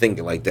and to think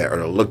like that or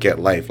to look at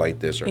life like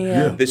this or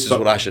this is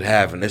what I should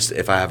have and this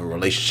if I have a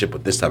relationship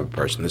with this type of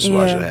person this is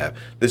what I should have,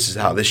 this is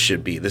how this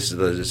should be, this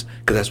is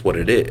because that's what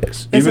it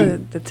is. It's a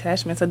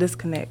detachment, it's a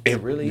disconnect. It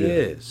really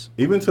is.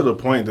 Even to the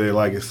point that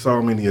like it's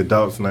so many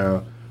adults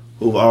now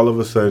who all of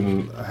a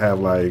sudden have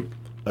like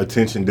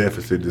attention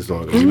deficit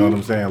disorder. You know what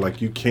I'm saying?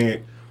 Like you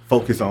can't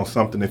focus on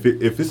something. If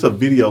it's a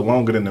video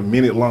longer than a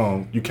minute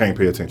long, you can't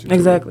pay attention to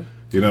Exactly.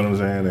 it. You know what I'm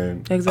saying?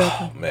 And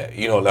Exactly. Oh, man,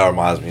 you know that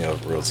reminds me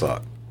of real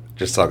talk.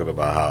 Just talking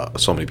about how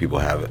so many people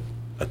have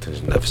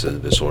attention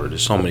deficit disorder.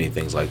 There's so many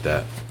things like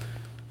that.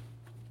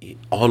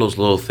 All those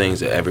little things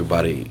that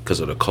everybody,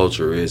 because of the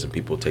culture is, and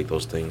people take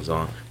those things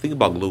on. Think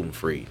about gluten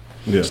free.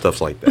 Yeah. Stuff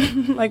like that.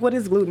 Like, what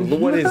is gluten?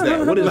 What is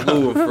that? What is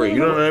gluten free? You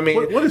know what I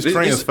mean? What is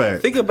trans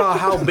fat? Think about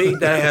how big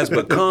that has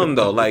become,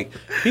 though. Like,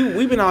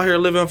 we've been out here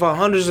living for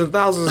hundreds and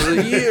thousands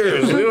of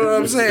years. You know what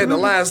I'm saying? The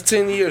last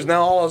 10 years.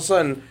 Now, all of a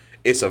sudden,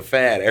 it's a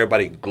fad.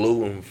 Everybody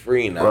gluten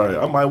free now. right,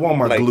 I might want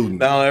my gluten.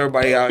 Now,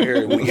 everybody out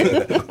here,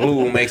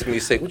 gluten makes me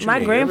sick. What you My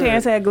mean?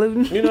 grandparents had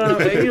gluten. You know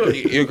what I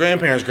mean? Your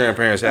grandparents had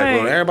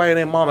gluten. Everybody and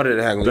their mama did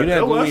have gluten. You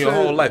had gluten your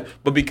whole life.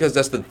 But because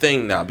that's the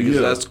thing now, because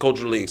that's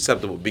culturally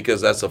acceptable,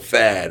 because that's a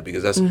fad,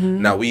 because that's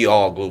now we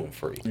all gluten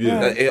free.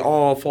 Yeah. It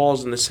all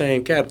falls in the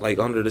same cat, like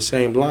under the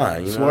same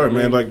line. You know Swear, what I mean?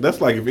 man. Like that's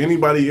like if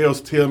anybody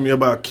else tell me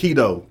about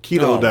keto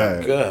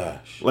diet. My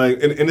gosh.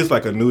 Like and it's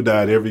like a new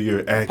diet every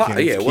year. Atkins,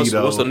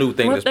 keto. What's the new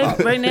thing that's popping?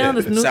 Right now,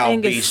 this new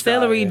thing is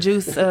celery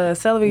juice,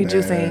 celery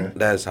juicing.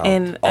 That sounds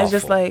and awful. it's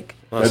just like,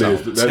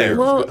 That is.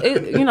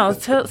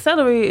 well,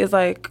 celery is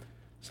like,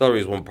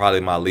 Celery is probably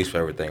my least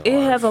favorite thing. it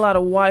has a lot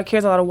of water,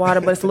 carries a lot of water,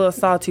 but it's a little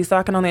salty, so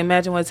I can only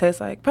imagine what it tastes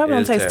like. Probably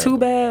don't taste too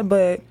bad,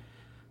 but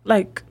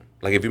like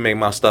if you make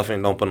my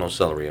stuffing, don't put no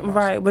celery in my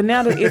right. But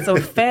now that it's a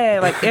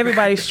fad, like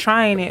everybody's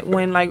trying it.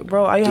 When like,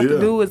 bro, all you have to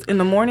do is in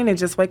the morning and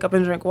just wake up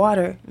and drink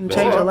water and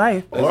change your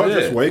life. Or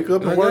just wake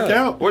up and work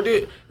out. Or not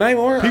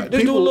even work out.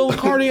 Just do a little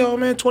cardio,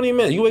 man. 20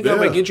 minutes. You wake up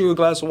and get you a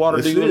glass of water.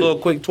 Do a little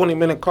quick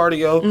 20-minute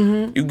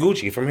cardio. You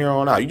Gucci from here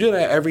on out. You do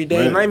that every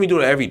day. Not even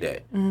do it every day.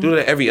 Do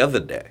it every other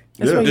day.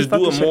 Just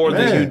do it more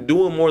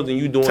than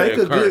you doing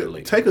it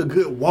currently. Take a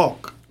good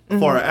walk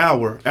for an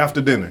hour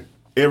after dinner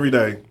every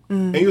day,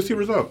 and you'll see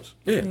results.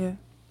 Yeah.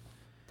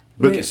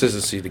 But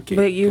consistency the key.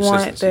 But you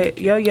want that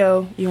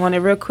yo-yo. You want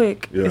it real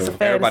quick. Yeah. It's a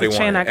fad. Everybody It's a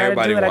trend. want it. I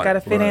gotta do it. I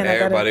gotta fit in.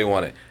 Everybody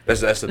want it.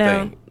 That's the Now,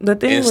 thing. the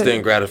thing Instant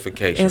with-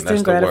 gratification. Instant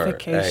that's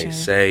gratification. the word. Hey,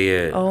 say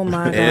it. Oh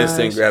my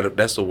Instant gosh.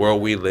 That's the world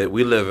we live.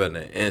 We live in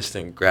an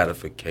instant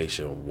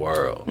gratification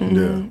world. Yeah.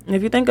 And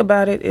if you think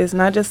about it, it's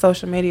not just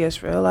social media.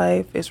 It's real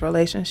life. It's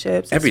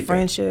relationships. It's Everything.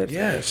 friendships.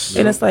 Yes.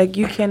 And it's like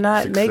you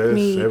cannot Success, make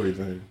me.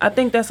 everything. I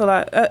think that's a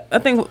lot. I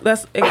think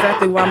that's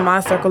exactly why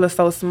my circle is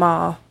so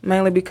small.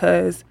 Mainly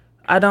because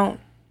I don't.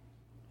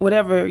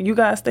 Whatever you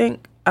guys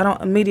think, I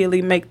don't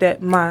immediately make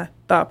that my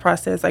thought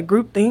process. Like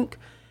groupthink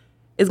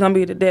is gonna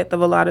be the death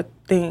of a lot of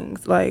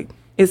things. Like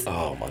it's.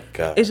 Oh my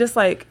God. It's just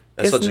like.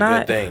 That's it's such not, a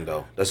good thing,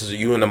 though. That's just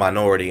you in the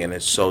minority, and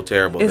it's so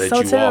terrible It's that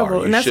so you terrible, are.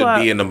 and You that's should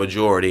why be in the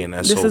majority, and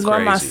that's so This crazy. is why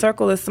my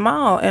circle is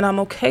small, and I'm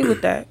okay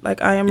with that.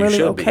 Like I am You really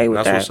should okay be. with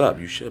That's that. what's up.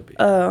 You should be.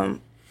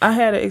 I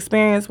had an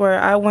experience where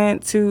I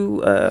went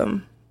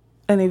to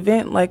an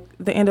event like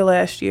the end of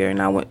last year,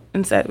 and I went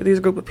and sat with this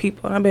group of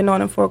people, and I've been knowing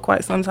them for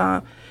quite some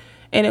time.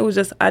 And it was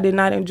just I did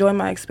not enjoy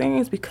my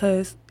experience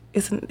because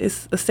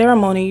it's a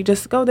ceremony. You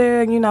just go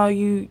there, and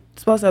you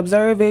supposed to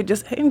observe it,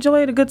 just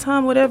enjoy it, a good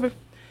time, whatever.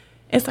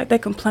 It's like they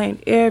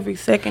complained every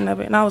second of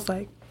it, and I was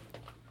like,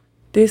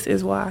 "This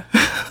is why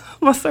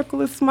my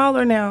circle is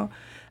smaller now."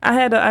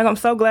 I'm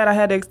so glad I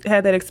had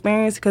that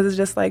experience because it's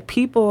just like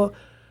people.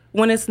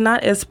 When it's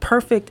not as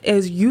perfect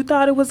as you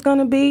thought it was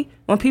gonna be,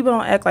 when people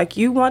don't act like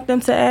you want them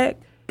to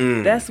act,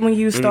 that's when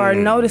you start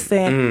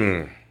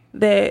noticing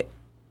that.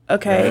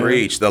 Okay,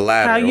 Reach the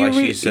ladder, like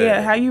she said.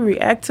 Yeah, how you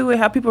react to it,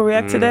 how people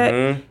react to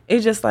that.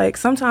 It's just like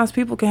sometimes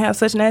people can have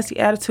such nasty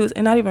attitudes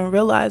and not even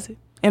realize it,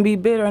 and be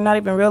bitter and not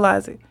even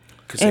realize it.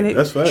 And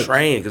That's facts.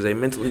 trained because they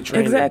mentally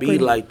trained Exactly. to be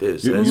like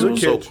this. You- That's you'll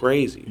so catch-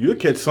 crazy. You'll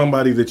catch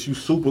somebody that you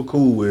super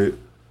cool with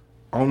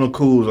on the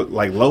cool,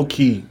 like low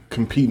key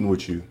competing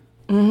with you.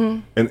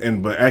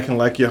 But acting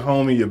like your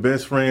homie, your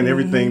best friend,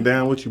 everything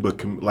down with you.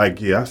 But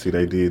I see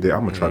they did that.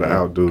 I'm gonna try to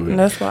outdo it. And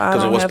that's why I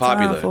Because don't of what's have time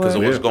popular, for because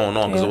of it. what's going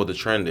on, because Yeah. of what the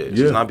trend is.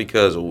 Yeah. It's not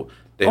because of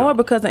Or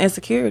because of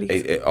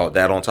insecurities.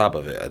 that on top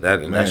of it.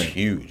 That's Man.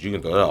 huge. You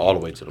can go that all the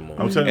way to the moon.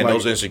 I'm telling you, And like-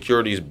 those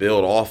insecurities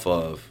build off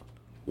of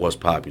what's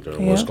popular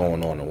and what's Yeah.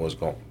 going on and what's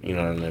going. You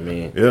know what I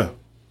mean? Yeah,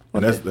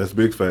 and that's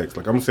big facts.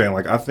 Like I'm saying,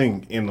 like I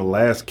think in the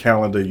last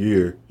calendar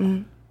year,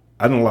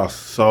 I done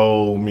lost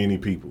so many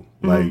people.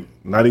 Like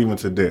not even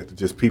to death,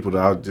 just people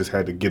that I just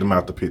had to get them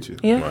out the picture.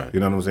 Yeah. Right. You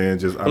know what I'm saying?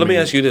 Just Let me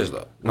ask you this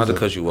though, not to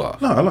cut you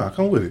off. No,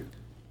 come with it.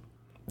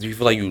 Do you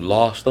feel like you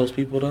lost those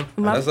people though?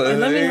 Let me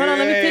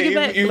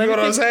piggyback. You know what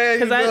I'm saying?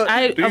 Because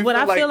I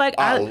feel like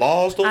I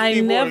lost those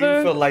people. Or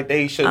you feel like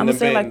they shouldn't I'm have gonna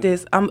say been. it like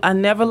this: I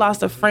never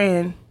lost a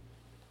friend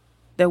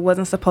that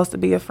wasn't supposed to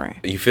be a friend.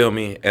 You feel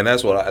me? And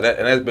that's and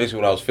that's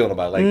basically what I was feeling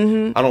about. Like,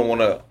 Mm-hmm. I don't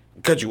want to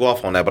cut you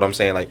off on that, but I'm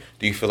saying, like,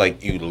 do you feel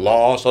like you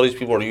lost all these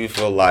people, or do you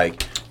feel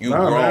like you've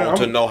Nah, grown man,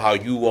 to know how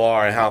you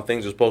are and how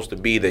things are supposed to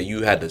be, that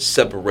you had to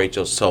separate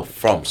yourself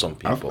from some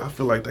people? I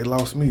feel like they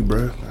lost me,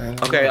 bro.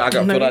 Okay, I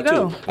can There feel you that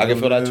too. go. I can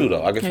feel that too,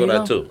 though. I can feel There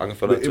you that go. too. I can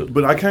feel that too.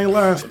 But I can't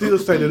lie and still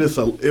say that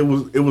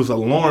it was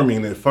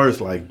alarming at first.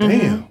 Like,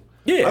 damn.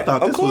 Yeah, I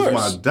thought of this was course.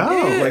 my dog.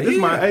 Yeah, like, this is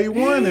my yeah,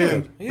 A1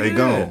 and they yeah,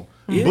 gone.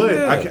 yeah.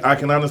 But I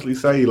can honestly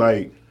say,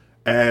 like,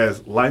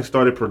 as life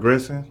started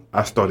progressing,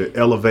 I started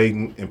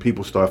elevating and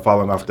people started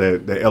falling off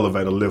that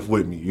elevator lift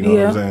with me. You know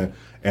what I'm saying?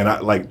 And I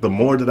like, the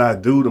more that I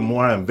do, the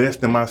more I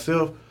invest in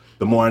myself,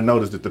 the more I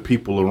notice that the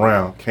people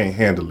around can't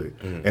handle it.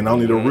 And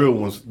only the real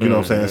ones, you know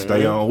what I'm saying,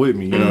 stay on with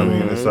me. You know what I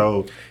mean? And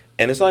so,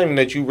 And it's not even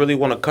that you really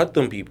want to cut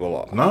them people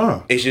off.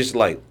 nah. It's just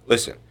like,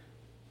 listen,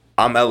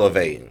 I'm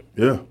elevating.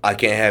 Yeah. I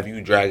can't have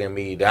you dragging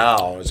me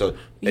down. So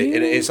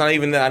it's not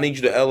even that I need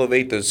you to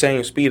elevate the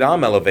same speed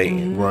I'm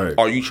elevating. Right.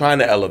 Are you trying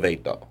to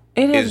elevate though?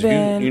 It has Is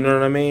been you know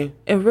what I mean?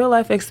 a real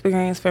life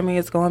experience for me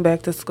is going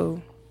back to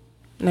school.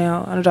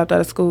 Now, I dropped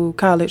out of school,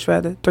 college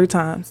rather, 3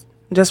 times.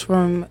 Just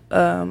from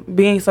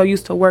being so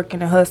used to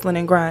working and hustling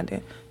and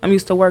grinding. I'm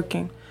used to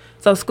working.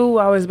 So school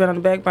always been on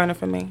the back burner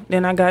for me.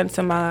 Then I got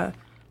into my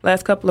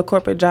last couple of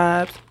corporate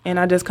jobs, and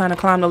I just kind of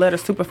climbed the ladder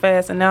super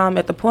fast. And now I'm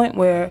at the point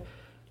where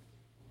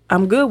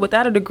I'm good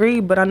without a degree,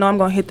 but I know I'm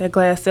going to hit that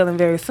glass ceiling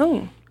very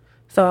soon.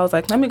 So I was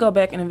like, let me go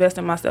back and invest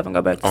in myself and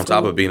go back to On school.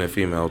 top of being a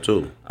female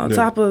too. On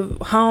top of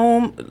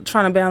home,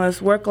 trying to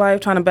balance work life,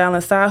 trying to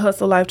balance side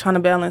hustle life, trying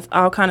to balance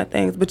all kind of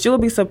things. But you'll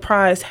be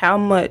surprised how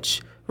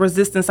much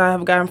resistance I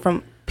have gotten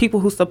from people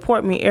who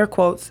support me, air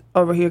quotes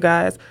over here,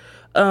 guys,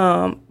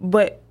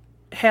 but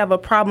have a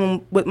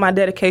problem with my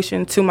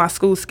dedication to my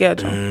school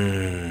schedule.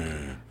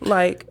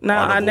 Like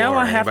now, Art of now War.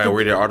 I have Anybody to.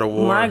 read the Art of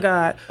War? My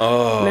God!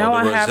 Oh, now the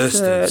I have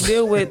resistance. to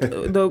deal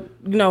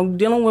with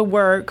dealing with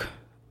work,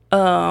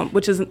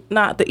 which is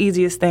not the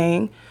easiest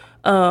thing.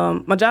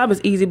 My job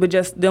is easy, but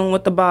just dealing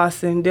with the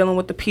boss and dealing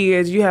with the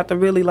peers, you have to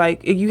really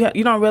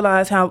you don't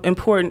realize how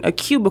important a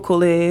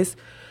cubicle is.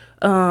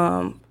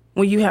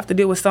 When you have to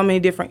deal with so many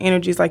different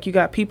energies, like you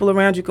got people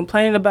around you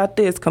complaining about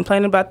this,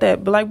 complaining about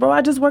that. But like, bro,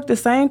 I just worked the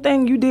same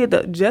thing you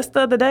did just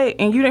the other day,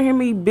 and you didn't hear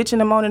me bitching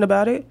and moaning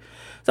about it.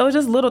 So it's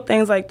just little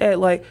things like that,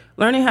 like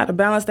learning how to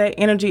balance that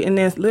energy. And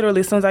then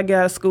literally, as soon as I get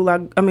out of school,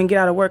 get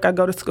out of work, I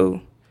go to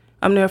school.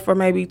 I'm there for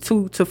maybe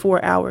 2 to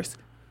 4 hours.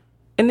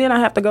 And then I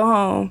have to go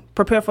home,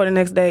 prepare for the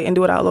next day, and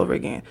do it all over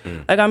again.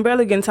 Like, I'm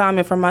barely getting time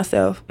in for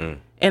myself.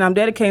 And I'm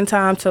dedicating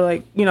time to,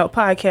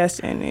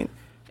 podcasting and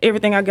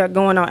everything I got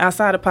going on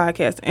outside of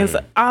podcasting. And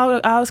so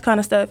all this kind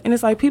of stuff. And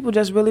it's like, people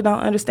just really don't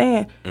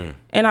understand.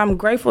 And I'm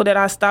grateful that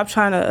I stopped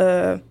trying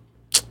to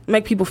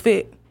make people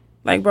fit.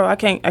 Like, bro, I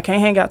can't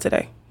hang out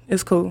today.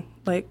 It's cool.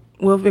 Like,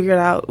 we'll figure it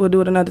out. We'll do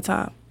it another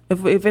time.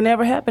 If it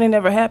never happened, it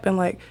never happened.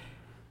 Like,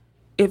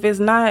 if it's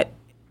not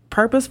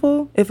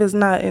purposeful, if it's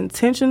not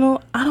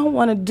intentional, I don't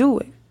want to do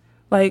it.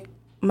 Like,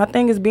 my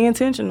thing is be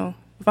intentional.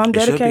 If I'm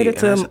dedicated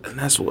to, and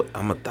that's what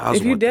I'm 1,000.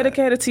 if you're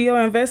dedicated to your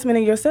investment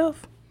in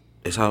yourself,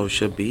 it's how it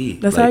should be.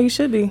 that's how you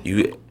should be.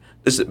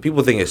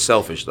 People think it's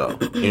selfish though.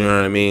 You know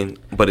what I mean?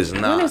 But it's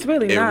not. it's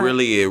really it not.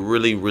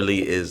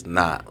 really is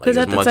not. Like, 'Cause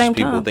as at the much same as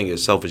people time- think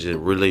it's selfish, it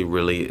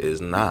really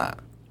is not.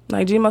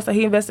 Like G-Mo said,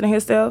 he invested in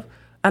himself.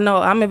 I know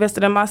I'm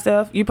invested in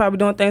myself. You probably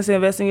doing things to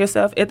invest in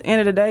yourself. At the end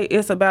of the day,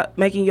 it's about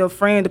making your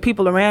friend, the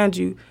people around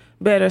you,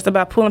 better. It's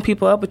about pulling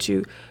people up with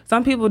you.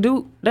 Some people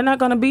they're not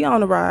going to be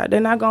on the ride. They're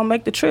not going to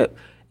make the trip.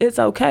 It's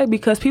okay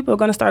because people are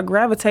going to start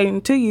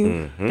gravitating to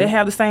you that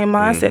have the same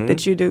mindset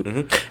that you do.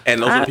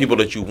 And those are the people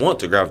that you want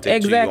to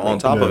gravitate to you. Exactly. On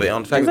top of it,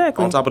 on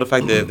top of the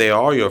fact that if they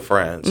are your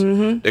friends,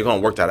 they're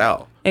gonna work that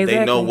out. They know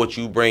Exactly. what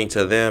you bring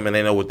to them, and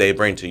they know what they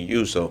bring to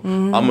you. So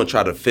I'm gonna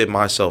try to fit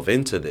myself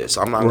into this.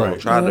 I'm not gonna Right.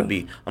 try to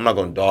be. I'm not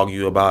gonna dog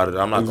you about it.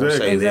 I'm not gonna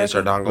say this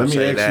or not gonna Let me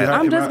say ask you that. how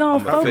I'm just can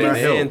going to how can I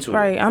focus. help? into it.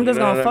 Right. I'm just You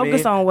know going to what I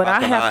focus mean? on what How I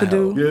can have I to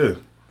do. help? Yeah, I'm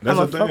that's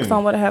going the to focus thing.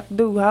 on what I have to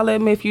do. Holler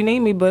at me if you need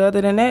me. But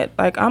other than that,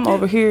 like, I'm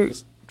over here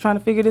trying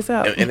to figure this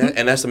out.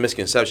 And that's the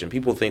misconception.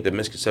 People think the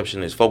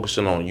misconception is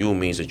focusing on you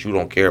means that you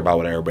don't care about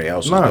what everybody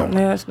else is No. doing.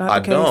 Yeah, that's not I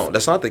the case. don't.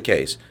 That's not the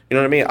case. You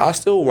know what I mean? I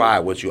still ride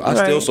with you. I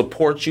still Right.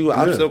 support you.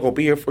 I'm Yeah. still gonna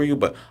be here for you.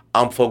 But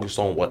I'm focused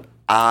on what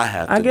I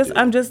have to I guess do.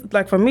 I'm just,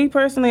 like, for me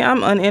personally,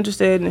 I'm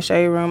uninterested in the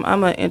shade room.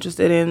 I'm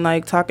uninterested in,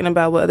 like, talking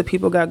about what other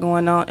people got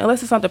going on,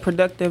 unless it's something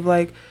productive.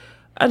 Like,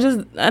 I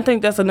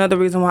think that's another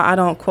reason why I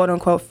don't, quote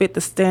unquote, fit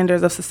the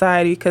standards of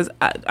society, because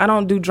I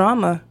don't do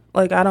drama.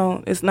 Like,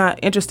 it's not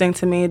interesting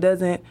to me. It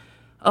doesn't,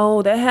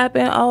 oh, that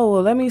happened. Oh,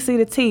 well, let me see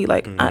the tea.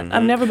 Like,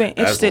 I've never been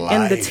That's interested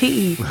in the life.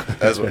 tea.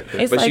 That's what.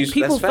 It's but like she's-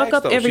 people that's fuck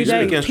up facts, though. every She's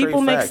day. speaking straight People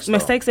make facts, though.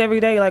 mistakes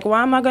every day. Like,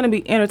 why am I going to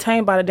be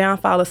entertained by the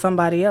downfall of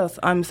somebody else?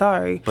 I'm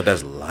sorry. But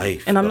that's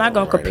life. And I'm not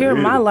though, going to right? compare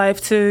my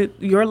life to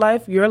your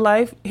life,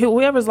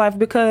 whoever's life,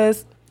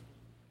 because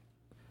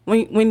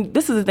when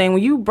this is the thing,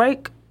 when you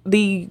break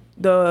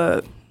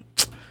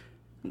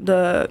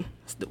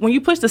when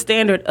you push the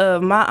standard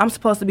of I'm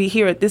supposed to be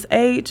here at this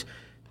age,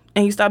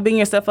 and you stop beating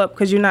yourself up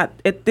because you're not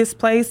at this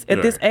place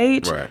at this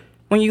age. Right.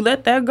 When you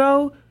let that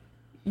go,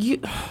 you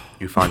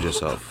find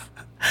yourself.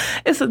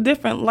 it's a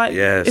different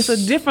Yes. it's a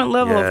different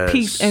level of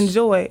peace and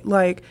joy.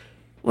 Like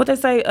what they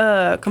say,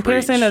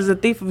 comparison Preach. is a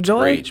thief of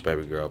joy. Preach,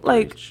 baby girl.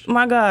 Like Preach.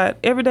 my God,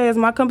 every day is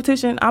my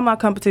competition. I'm my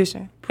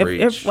competition. If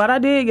Preach. what I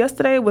did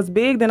yesterday was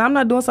big, then I'm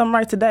not doing something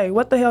right today.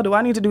 What the hell do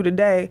I need to do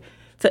today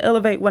to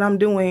elevate what I'm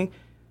doing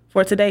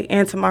for today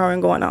and tomorrow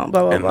and going on?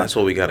 Blah blah And blah. that's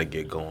what we got to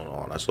get going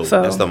on. That's what,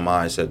 So- that's the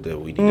mindset that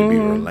we need to be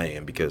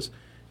relaying, because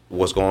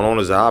what's going on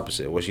is the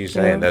opposite. What she's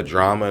saying, that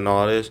drama and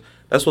all this,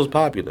 that's what's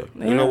popular.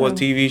 You know what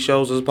TV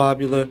shows is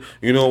popular?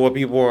 You know what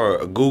people are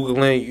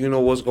Googling? You know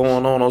what's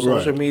going on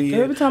social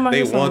media? Every time I they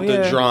hear want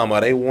something, the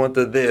drama. They want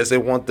the this. They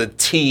want the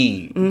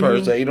tea,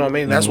 per se. You know what I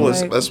mean? That's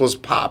what's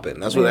popping.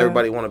 That's what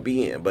everybody want to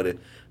be in. But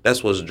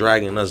that's what's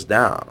dragging us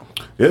down.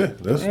 Yeah,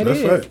 that's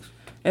is. facts.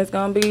 It's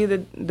gonna be the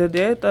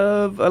death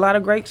of a lot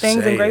of great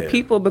things Say and great it.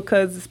 people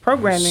because it's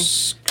programming.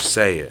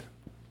 Say it.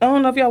 I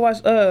don't know if y'all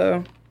watched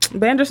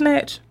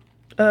Bandersnatch,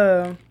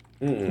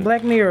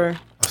 Black Mirror.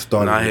 I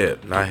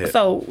started. Not hit.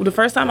 So the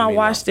first time I me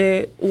watched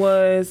it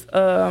was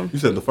You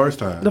said the first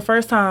time. the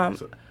first time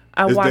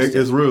I watched it.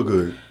 It's real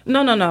good.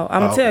 No. I'm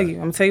gonna tell you.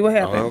 I'm gonna tell you what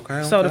happened.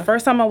 Okay, So the okay.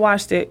 first time I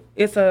watched it,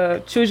 it's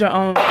a choose your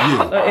own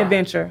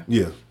adventure.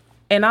 Yeah.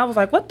 And I was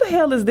like, what the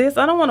hell is this?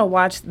 I don't want to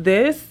watch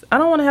this. I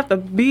don't want to have to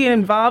be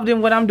involved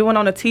in what I'm doing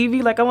on the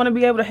TV. Like, I want to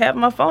be able to have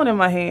my phone in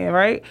my hand,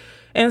 right?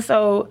 And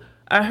so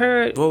I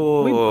heard...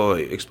 Whoa.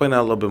 Explain that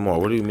a little bit more.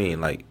 What do you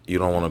mean? Like, you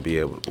don't want to be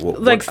able...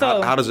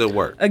 how does it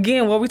work?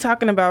 Again, what we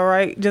talking about,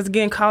 right? Just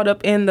getting caught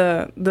up in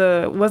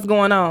the what's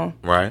going on.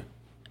 Right?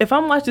 If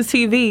I'm watching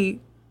TV...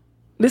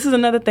 This is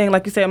another thing,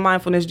 like you said,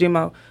 mindfulness,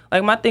 Jimmo.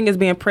 Like, my thing is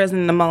being present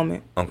in the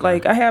moment. Okay.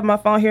 Like, I have my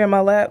phone here in my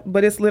lap,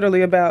 but it's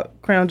literally about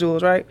Crown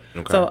Jewels, right?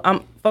 Okay. So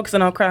I'm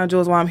focusing on Crown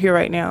Jewels while I'm here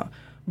right now.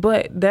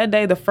 But that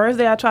day, the first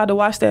day I tried to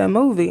watch that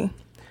movie,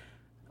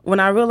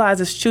 when I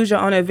realized it's choose your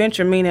own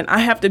adventure, meaning I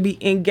have to be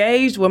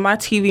engaged with my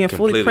TV and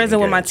fully Completely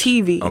present with my engaged.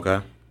 TV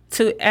Okay.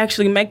 to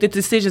actually make the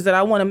decisions that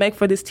I want to make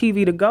for this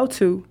TV to go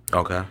to.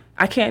 Okay.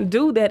 I can't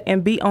do that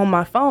and be on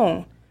my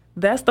phone.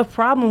 That's the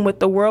problem with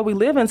the world we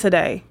live in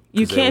today.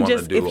 You 'Cause they can't wanna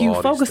just, do if you all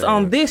these focus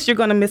on things. this, you're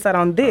going to miss out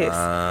on this.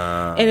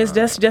 And it's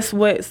just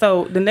what,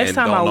 so the next And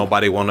time don't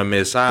nobody want to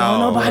miss out.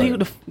 don't nobody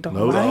want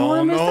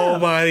to miss out.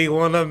 Nobody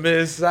want to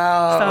miss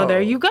out. So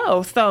there you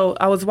go. So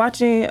I was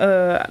watching,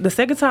 the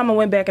second time I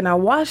went back and I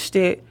watched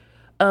it,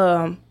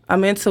 I'm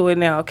into it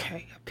now.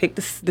 Okay. Pick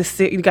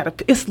the you gotta.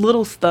 It's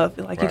little stuff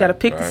like you gotta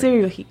pick the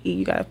cereal he eat.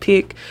 You gotta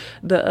pick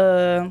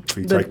the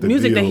take the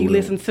music that he deal,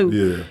 listens to.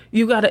 yeah.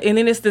 You gotta, and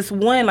then it's this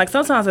one. Like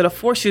sometimes it'll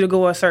force you to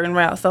go a certain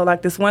route. So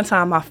like this one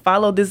time I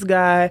followed this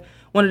guy,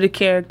 one of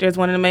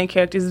the main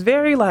characters,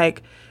 very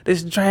like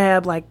this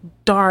drab, like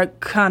dark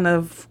kind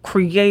of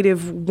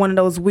creative, one of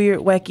those weird,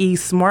 wacky,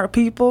 smart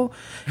people,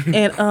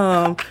 and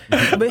but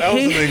That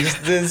was an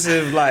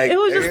extensive, like. It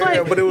was just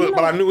like, but you know,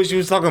 but I knew what you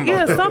was talking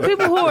about. yeah, some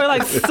people who are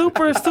like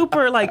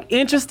super like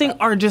interesting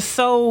are just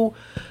so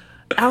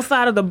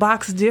outside of the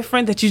box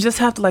different that you just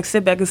have to like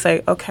sit back and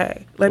say,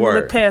 okay, let me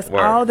look past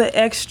all the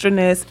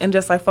extraness and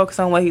just like focus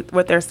on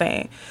what they're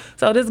saying.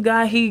 So this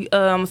guy, he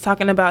was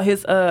talking about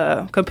his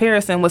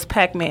comparison was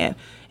Pac-Man.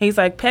 He's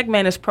like,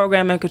 Pac-Man is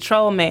program and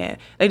control man.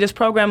 They just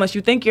program us.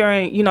 You think you're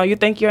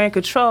in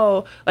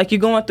control. Like you're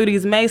going through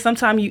these mazes.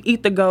 Sometimes you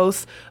eat the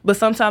ghosts, but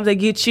sometimes they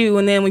get you.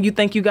 And then when you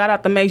think you got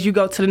out the maze, you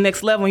go to the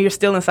next level and you're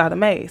still inside the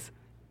maze.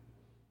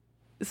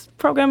 It's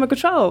program and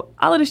control.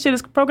 All of this shit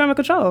is program and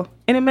control.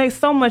 And it makes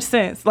so much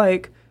sense.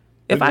 Like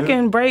if I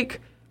can break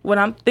what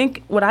I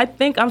think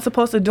I'm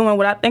supposed to do and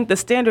what I think the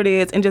standard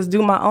is and just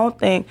do my own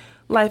thing,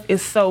 life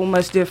is so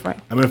much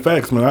different. I mean,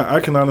 facts, man. I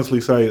can honestly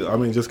say, I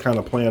mean, just kind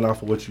of playing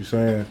off of what you're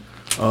saying,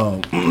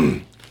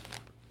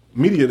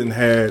 media done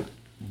had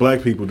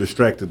black people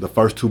distracted the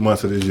first 2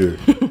 months of this year.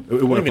 What do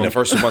you mean the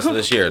first 2 months of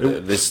this year?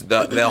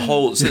 The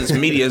whole, since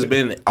media has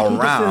been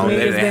around, they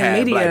It's done been had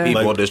media. black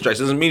people Like-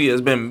 distracted. Since media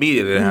has been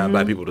media that had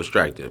black people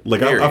distracted.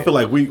 Like I feel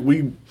like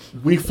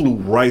we flew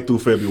right through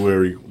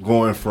February,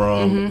 going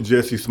from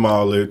Jesse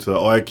Smollett to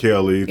R.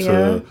 Kelly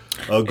to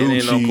And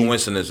ain't no Gucci.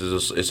 coincidence.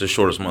 It's the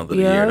shortest month of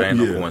the Yeah. year. There ain't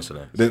no Yeah.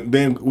 coincidence.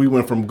 Then we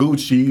went from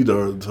Gucci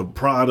to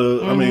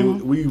Prada. I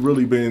mean, we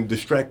really been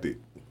distracted,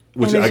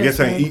 which And I it's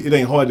guess just it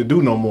ain't hard to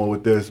do no more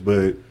with this,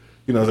 but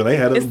you know, so they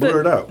had us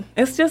blurred out.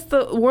 It's just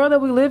the world that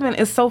we live in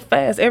is so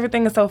fast.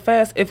 Everything is so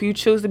fast if you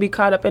choose to be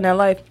caught up in that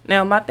life.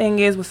 Now, my thing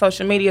is with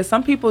social media,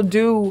 some people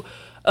do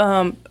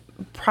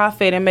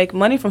profit and make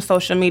money from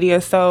social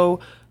media, so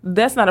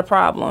that's not a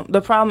problem.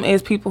 The problem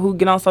is people who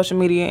get on social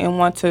media and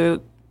want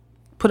to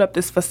put up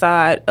this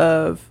facade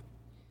of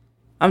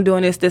I'm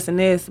doing this, and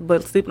this,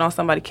 but sleeping on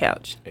somebody's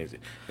couch. And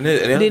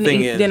the other Didn't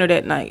thing eat is, dinner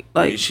that night.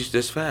 Like it's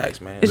just facts,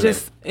 man. it's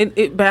just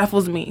it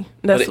baffles me.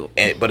 That's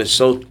But it's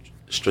so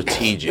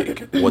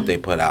strategic what they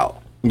put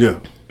out. Yeah.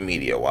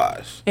 Media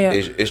wise, Yeah.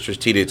 it's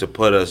strategic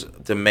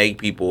to make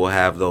people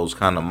have those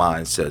kind of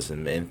mindsets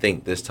and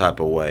think this type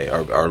of way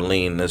or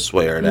lean this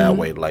way or that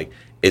way. Like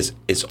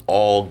it's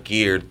all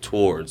geared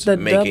towards The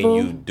making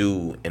double- you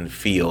do and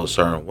feel a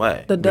certain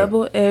way. The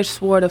double-edged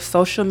sword of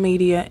social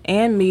media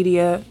and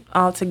media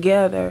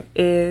altogether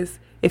is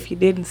if you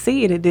didn't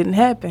see it, it didn't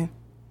happen.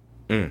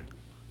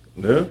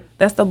 Yeah.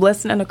 That's the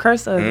blessing and the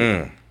curse of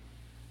it.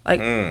 Like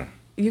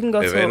you can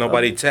go If to ain't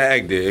nobody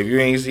tagged it, if you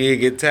ain't see it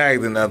get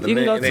tagged or nothing, you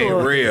can go it to ain't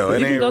a, real. It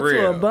you can ain't go to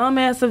a real. bum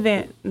ass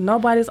event.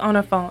 Nobody's on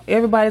their phone.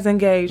 Everybody's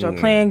engaged or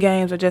playing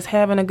games or just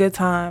having a good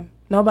time.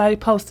 Nobody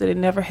posted. It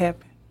never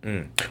happened.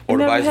 Or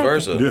never vice happened.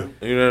 versa.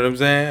 Yeah. You know what I'm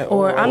saying?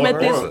 Or I met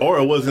this- Or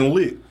it wasn't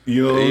lit.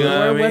 You know. You know what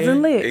I Or it mean?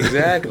 wasn't lit.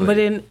 Exactly. But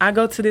then I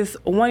go to this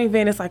one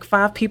event. It's like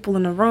 5 people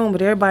in the room,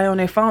 but everybody on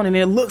their phone, and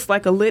it looks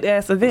like a lit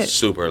ass event.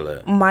 Super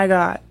lit. My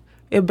God,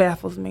 it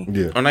baffles me.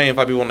 Yeah. Or not even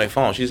 5 people on their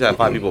phone. She's had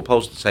 5 people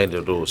post and say that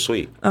it was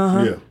sweet.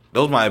 Yeah.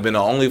 Those might have been the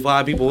only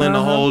 5 people in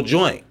the whole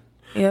joint.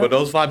 Yep. But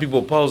those 5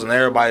 people post and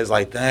everybody's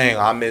like, dang,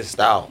 I missed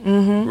out.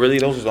 Really,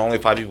 those was the only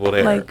 5 people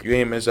there. Like- You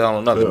ain't missed out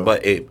on nothing. Yeah.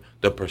 But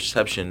the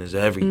perception is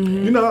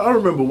everything. You know, I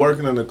remember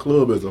working in the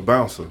club as a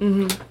bouncer,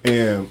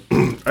 and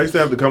I used to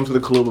have to come to the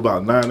club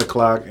about 9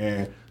 o'clock.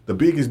 And the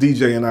biggest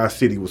DJ in our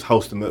city was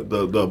hosting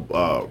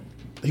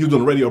he was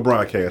doing a radio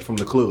broadcast from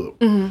the club.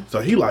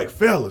 So he like,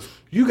 fellas,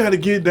 you got to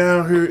get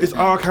down here. It's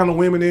all kind of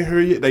women in here.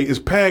 It's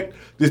packed.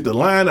 There's the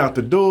line out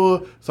the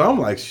door. So I'm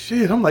like,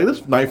 shit. I'm like,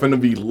 this night finna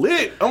be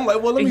lit. I'm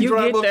like, well, let me You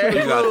drive get up there. to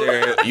the You got club.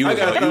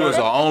 there. You was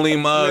the only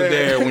mug Man.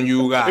 there when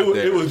you got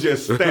there. It was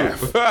just staff.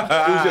 It was just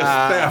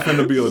staff in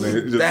the building.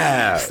 Just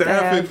Staff.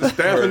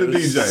 staff and the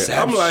DJ.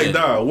 I'm like, Perception.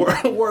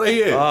 dog, where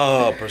they at?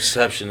 Oh,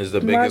 perception is the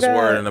My biggest God,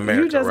 word in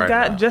America you just right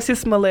got now. Jussie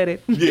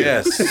Smollett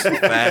Yes,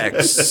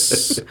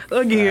 facts.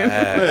 again.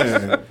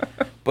 Man.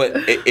 But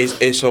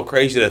it's so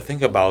crazy to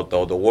think about,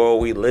 though. The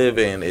world we live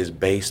in is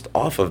based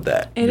off of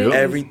that. It is.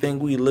 Everything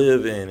we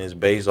live in is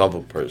based off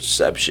of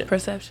perception.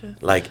 Perception.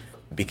 Like,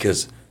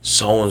 because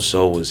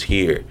so-and-so was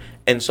here.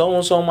 And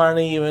so-and-so might not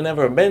even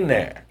ever been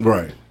there.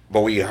 Right.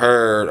 But we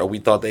heard, or we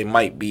thought they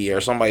might be,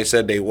 or somebody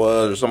said they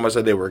was, or somebody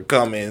said they were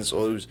coming.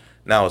 So it was,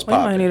 now it's We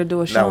popping. might need to do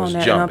a Now show it's on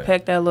that jumping. and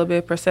unpack that a little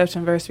bit.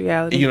 Perception versus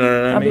reality. You know what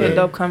I That'll be mean? a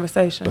dope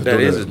conversation. That do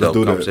is that. a Let's dope do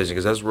that. conversation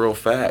because that's real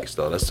facts,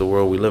 though. That's the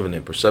world we living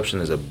in. Perception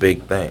is a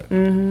big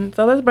thing.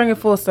 So let's bring it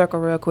full circle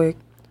real quick.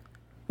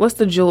 What's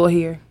the jewel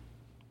here?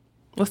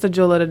 What's the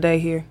jewel of the day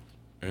here?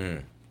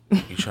 You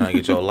trying to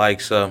get your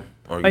likes up,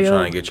 or you Are you-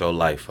 trying to get your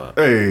life up?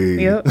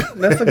 Hey. Yep,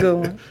 that's a good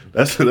one.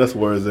 That's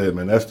where it's at,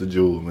 man. That's the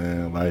jewel,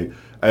 man. Like,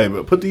 hey,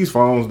 but put these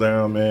phones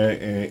down, man,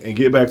 and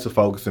get back to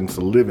focusing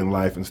to living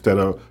life instead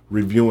of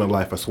reviewing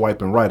life or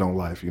swiping right on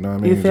life. You know what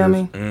I mean? You feel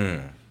me?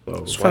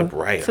 So, Swipe So,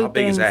 right. two How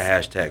big is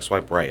that things. hashtag?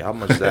 Swipe right. How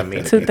much does that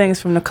mean? to Two people?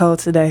 things from Nicole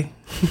today.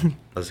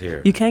 Let's hear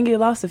it. You can't get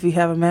lost if you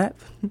have a map.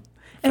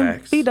 And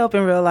Facts. be dope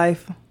in real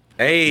life.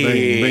 Hey,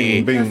 Bing,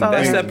 bing, bing, That's all I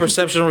that's have. that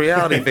perception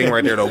reality thing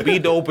right there, though. Be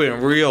dope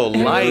in real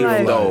life,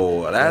 life.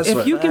 though. That's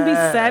If you can be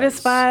facts.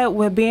 satisfied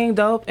with being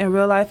dope in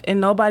real life and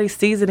nobody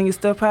sees it and you're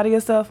still proud of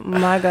yourself,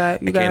 my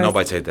God, you And guys. can't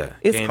nobody take that.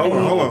 It's Can't cool.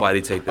 hold on.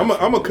 nobody take that. I'm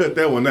gonna cut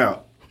that one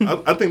out.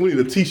 I think we need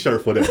a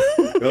T-shirt for that.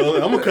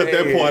 I'm gonna cut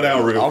that part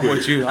out real I'm quick.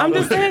 with you. I'm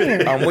just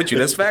saying. I'm with you.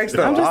 That's facts,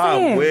 though. I'm just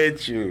saying.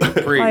 with you.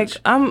 Preach.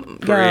 Like,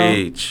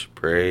 Preach.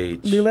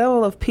 Preach. the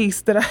level of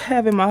peace that I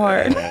have in my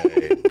heart.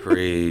 Hey,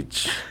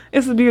 preach.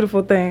 It's a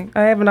beautiful thing.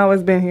 I haven't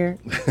always been here.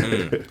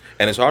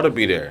 And it's hard to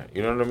be there.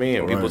 You know what I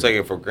mean? People Right. take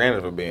it for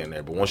granted for being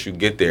there, but once you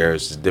get there,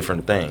 it's a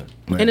different thing.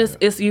 And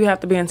it's you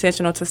have to be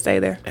intentional to stay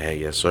there. Hey,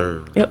 yes,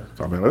 sir. Yep.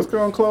 So, man, let's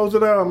go and close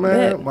it out,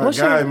 man. Yeah. My What's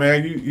guy, your-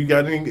 man, you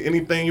got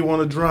anything you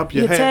want to drop?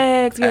 Your Your hat?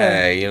 tags,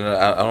 yeah. Hey, you know,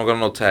 I don't got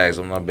no tags.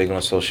 I'm not big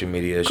on social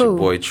media. It's Cool. your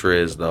boy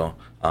Triz, though,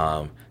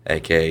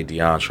 aka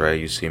DeAndre.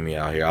 You see me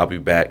out here. I'll be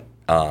back.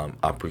 I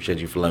appreciate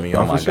you for letting me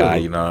on, for my sure. guy.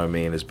 You know what I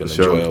mean? It's been For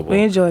sure. enjoyable.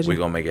 We enjoyed you. We're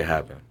going to make it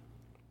happen.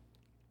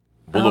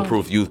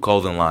 Bulletproof Youth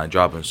clothing line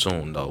dropping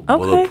soon, though. Okay.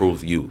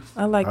 Bulletproof Youth.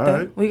 I like All that.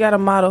 right. We got a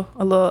model,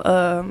 a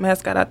little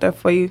mascot out there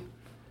for you.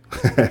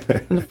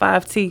 In the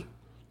 5T.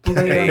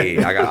 But yeah. Hey,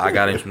 I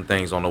got him some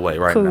things on the way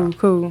right now.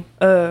 Cool.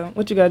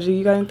 What you got, G?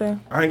 You got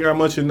anything? I ain't got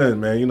much in nothing,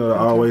 man. You know,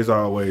 always,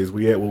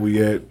 we at where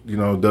we at. You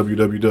know,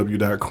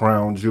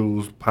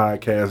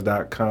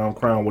 www.crownjewelspodcast.com,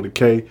 crown with a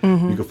K. You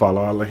can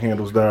follow all the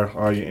handles there,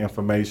 all your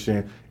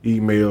information,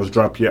 emails,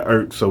 drop your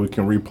irks so we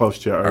can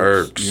repost your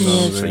irks. You know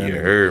what I'm So you saying?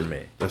 heard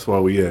me. That's why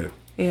we at.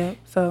 Yeah.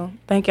 So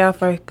thank y'all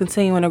for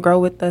continuing to grow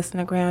with us in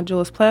the Crown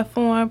Jewels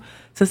platform.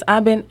 Since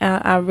I've been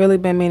out, I've really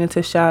been meaning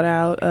to shout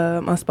out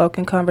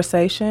Unspoken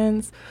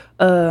Conversations,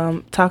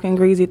 Talking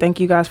Greasy. Thank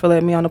you guys for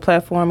letting me on the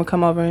platform and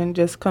come over and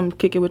just come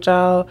kick it with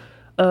y'all.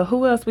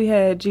 Who else we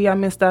had? G, I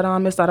missed out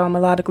on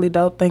Melodically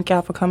Dope. Thank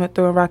y'all for coming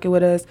through and rocking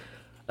with us.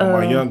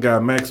 My young guy,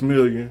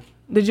 Maximilian.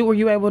 Were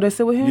you able to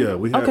sit with him? Yeah,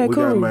 we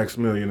got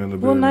Maximilian in the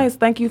Well, building. nice.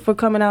 Thank you for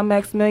coming out,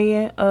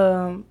 Maximilian.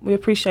 We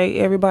appreciate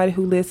everybody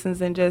who listens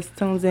and just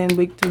tunes in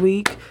week to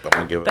week. I'm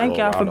gonna give it a Thank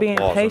little y'all for round of being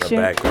applause in the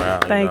patient.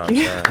 background, Thank know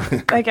you. what I'm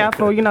saying? Thank y'all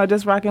for,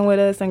 just rocking with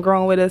us and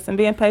growing with us and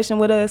being patient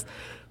with us.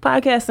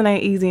 Podcasting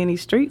ain't easy in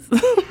these streets.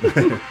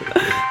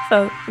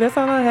 So that's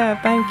all I have.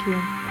 Thank you.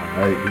 All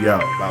right, we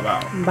out.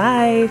 Bye-bye.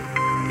 Bye.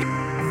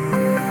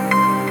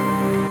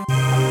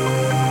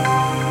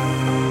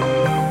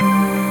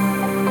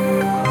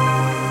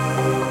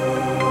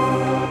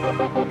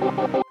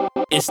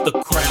 It's the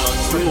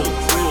crown jewel.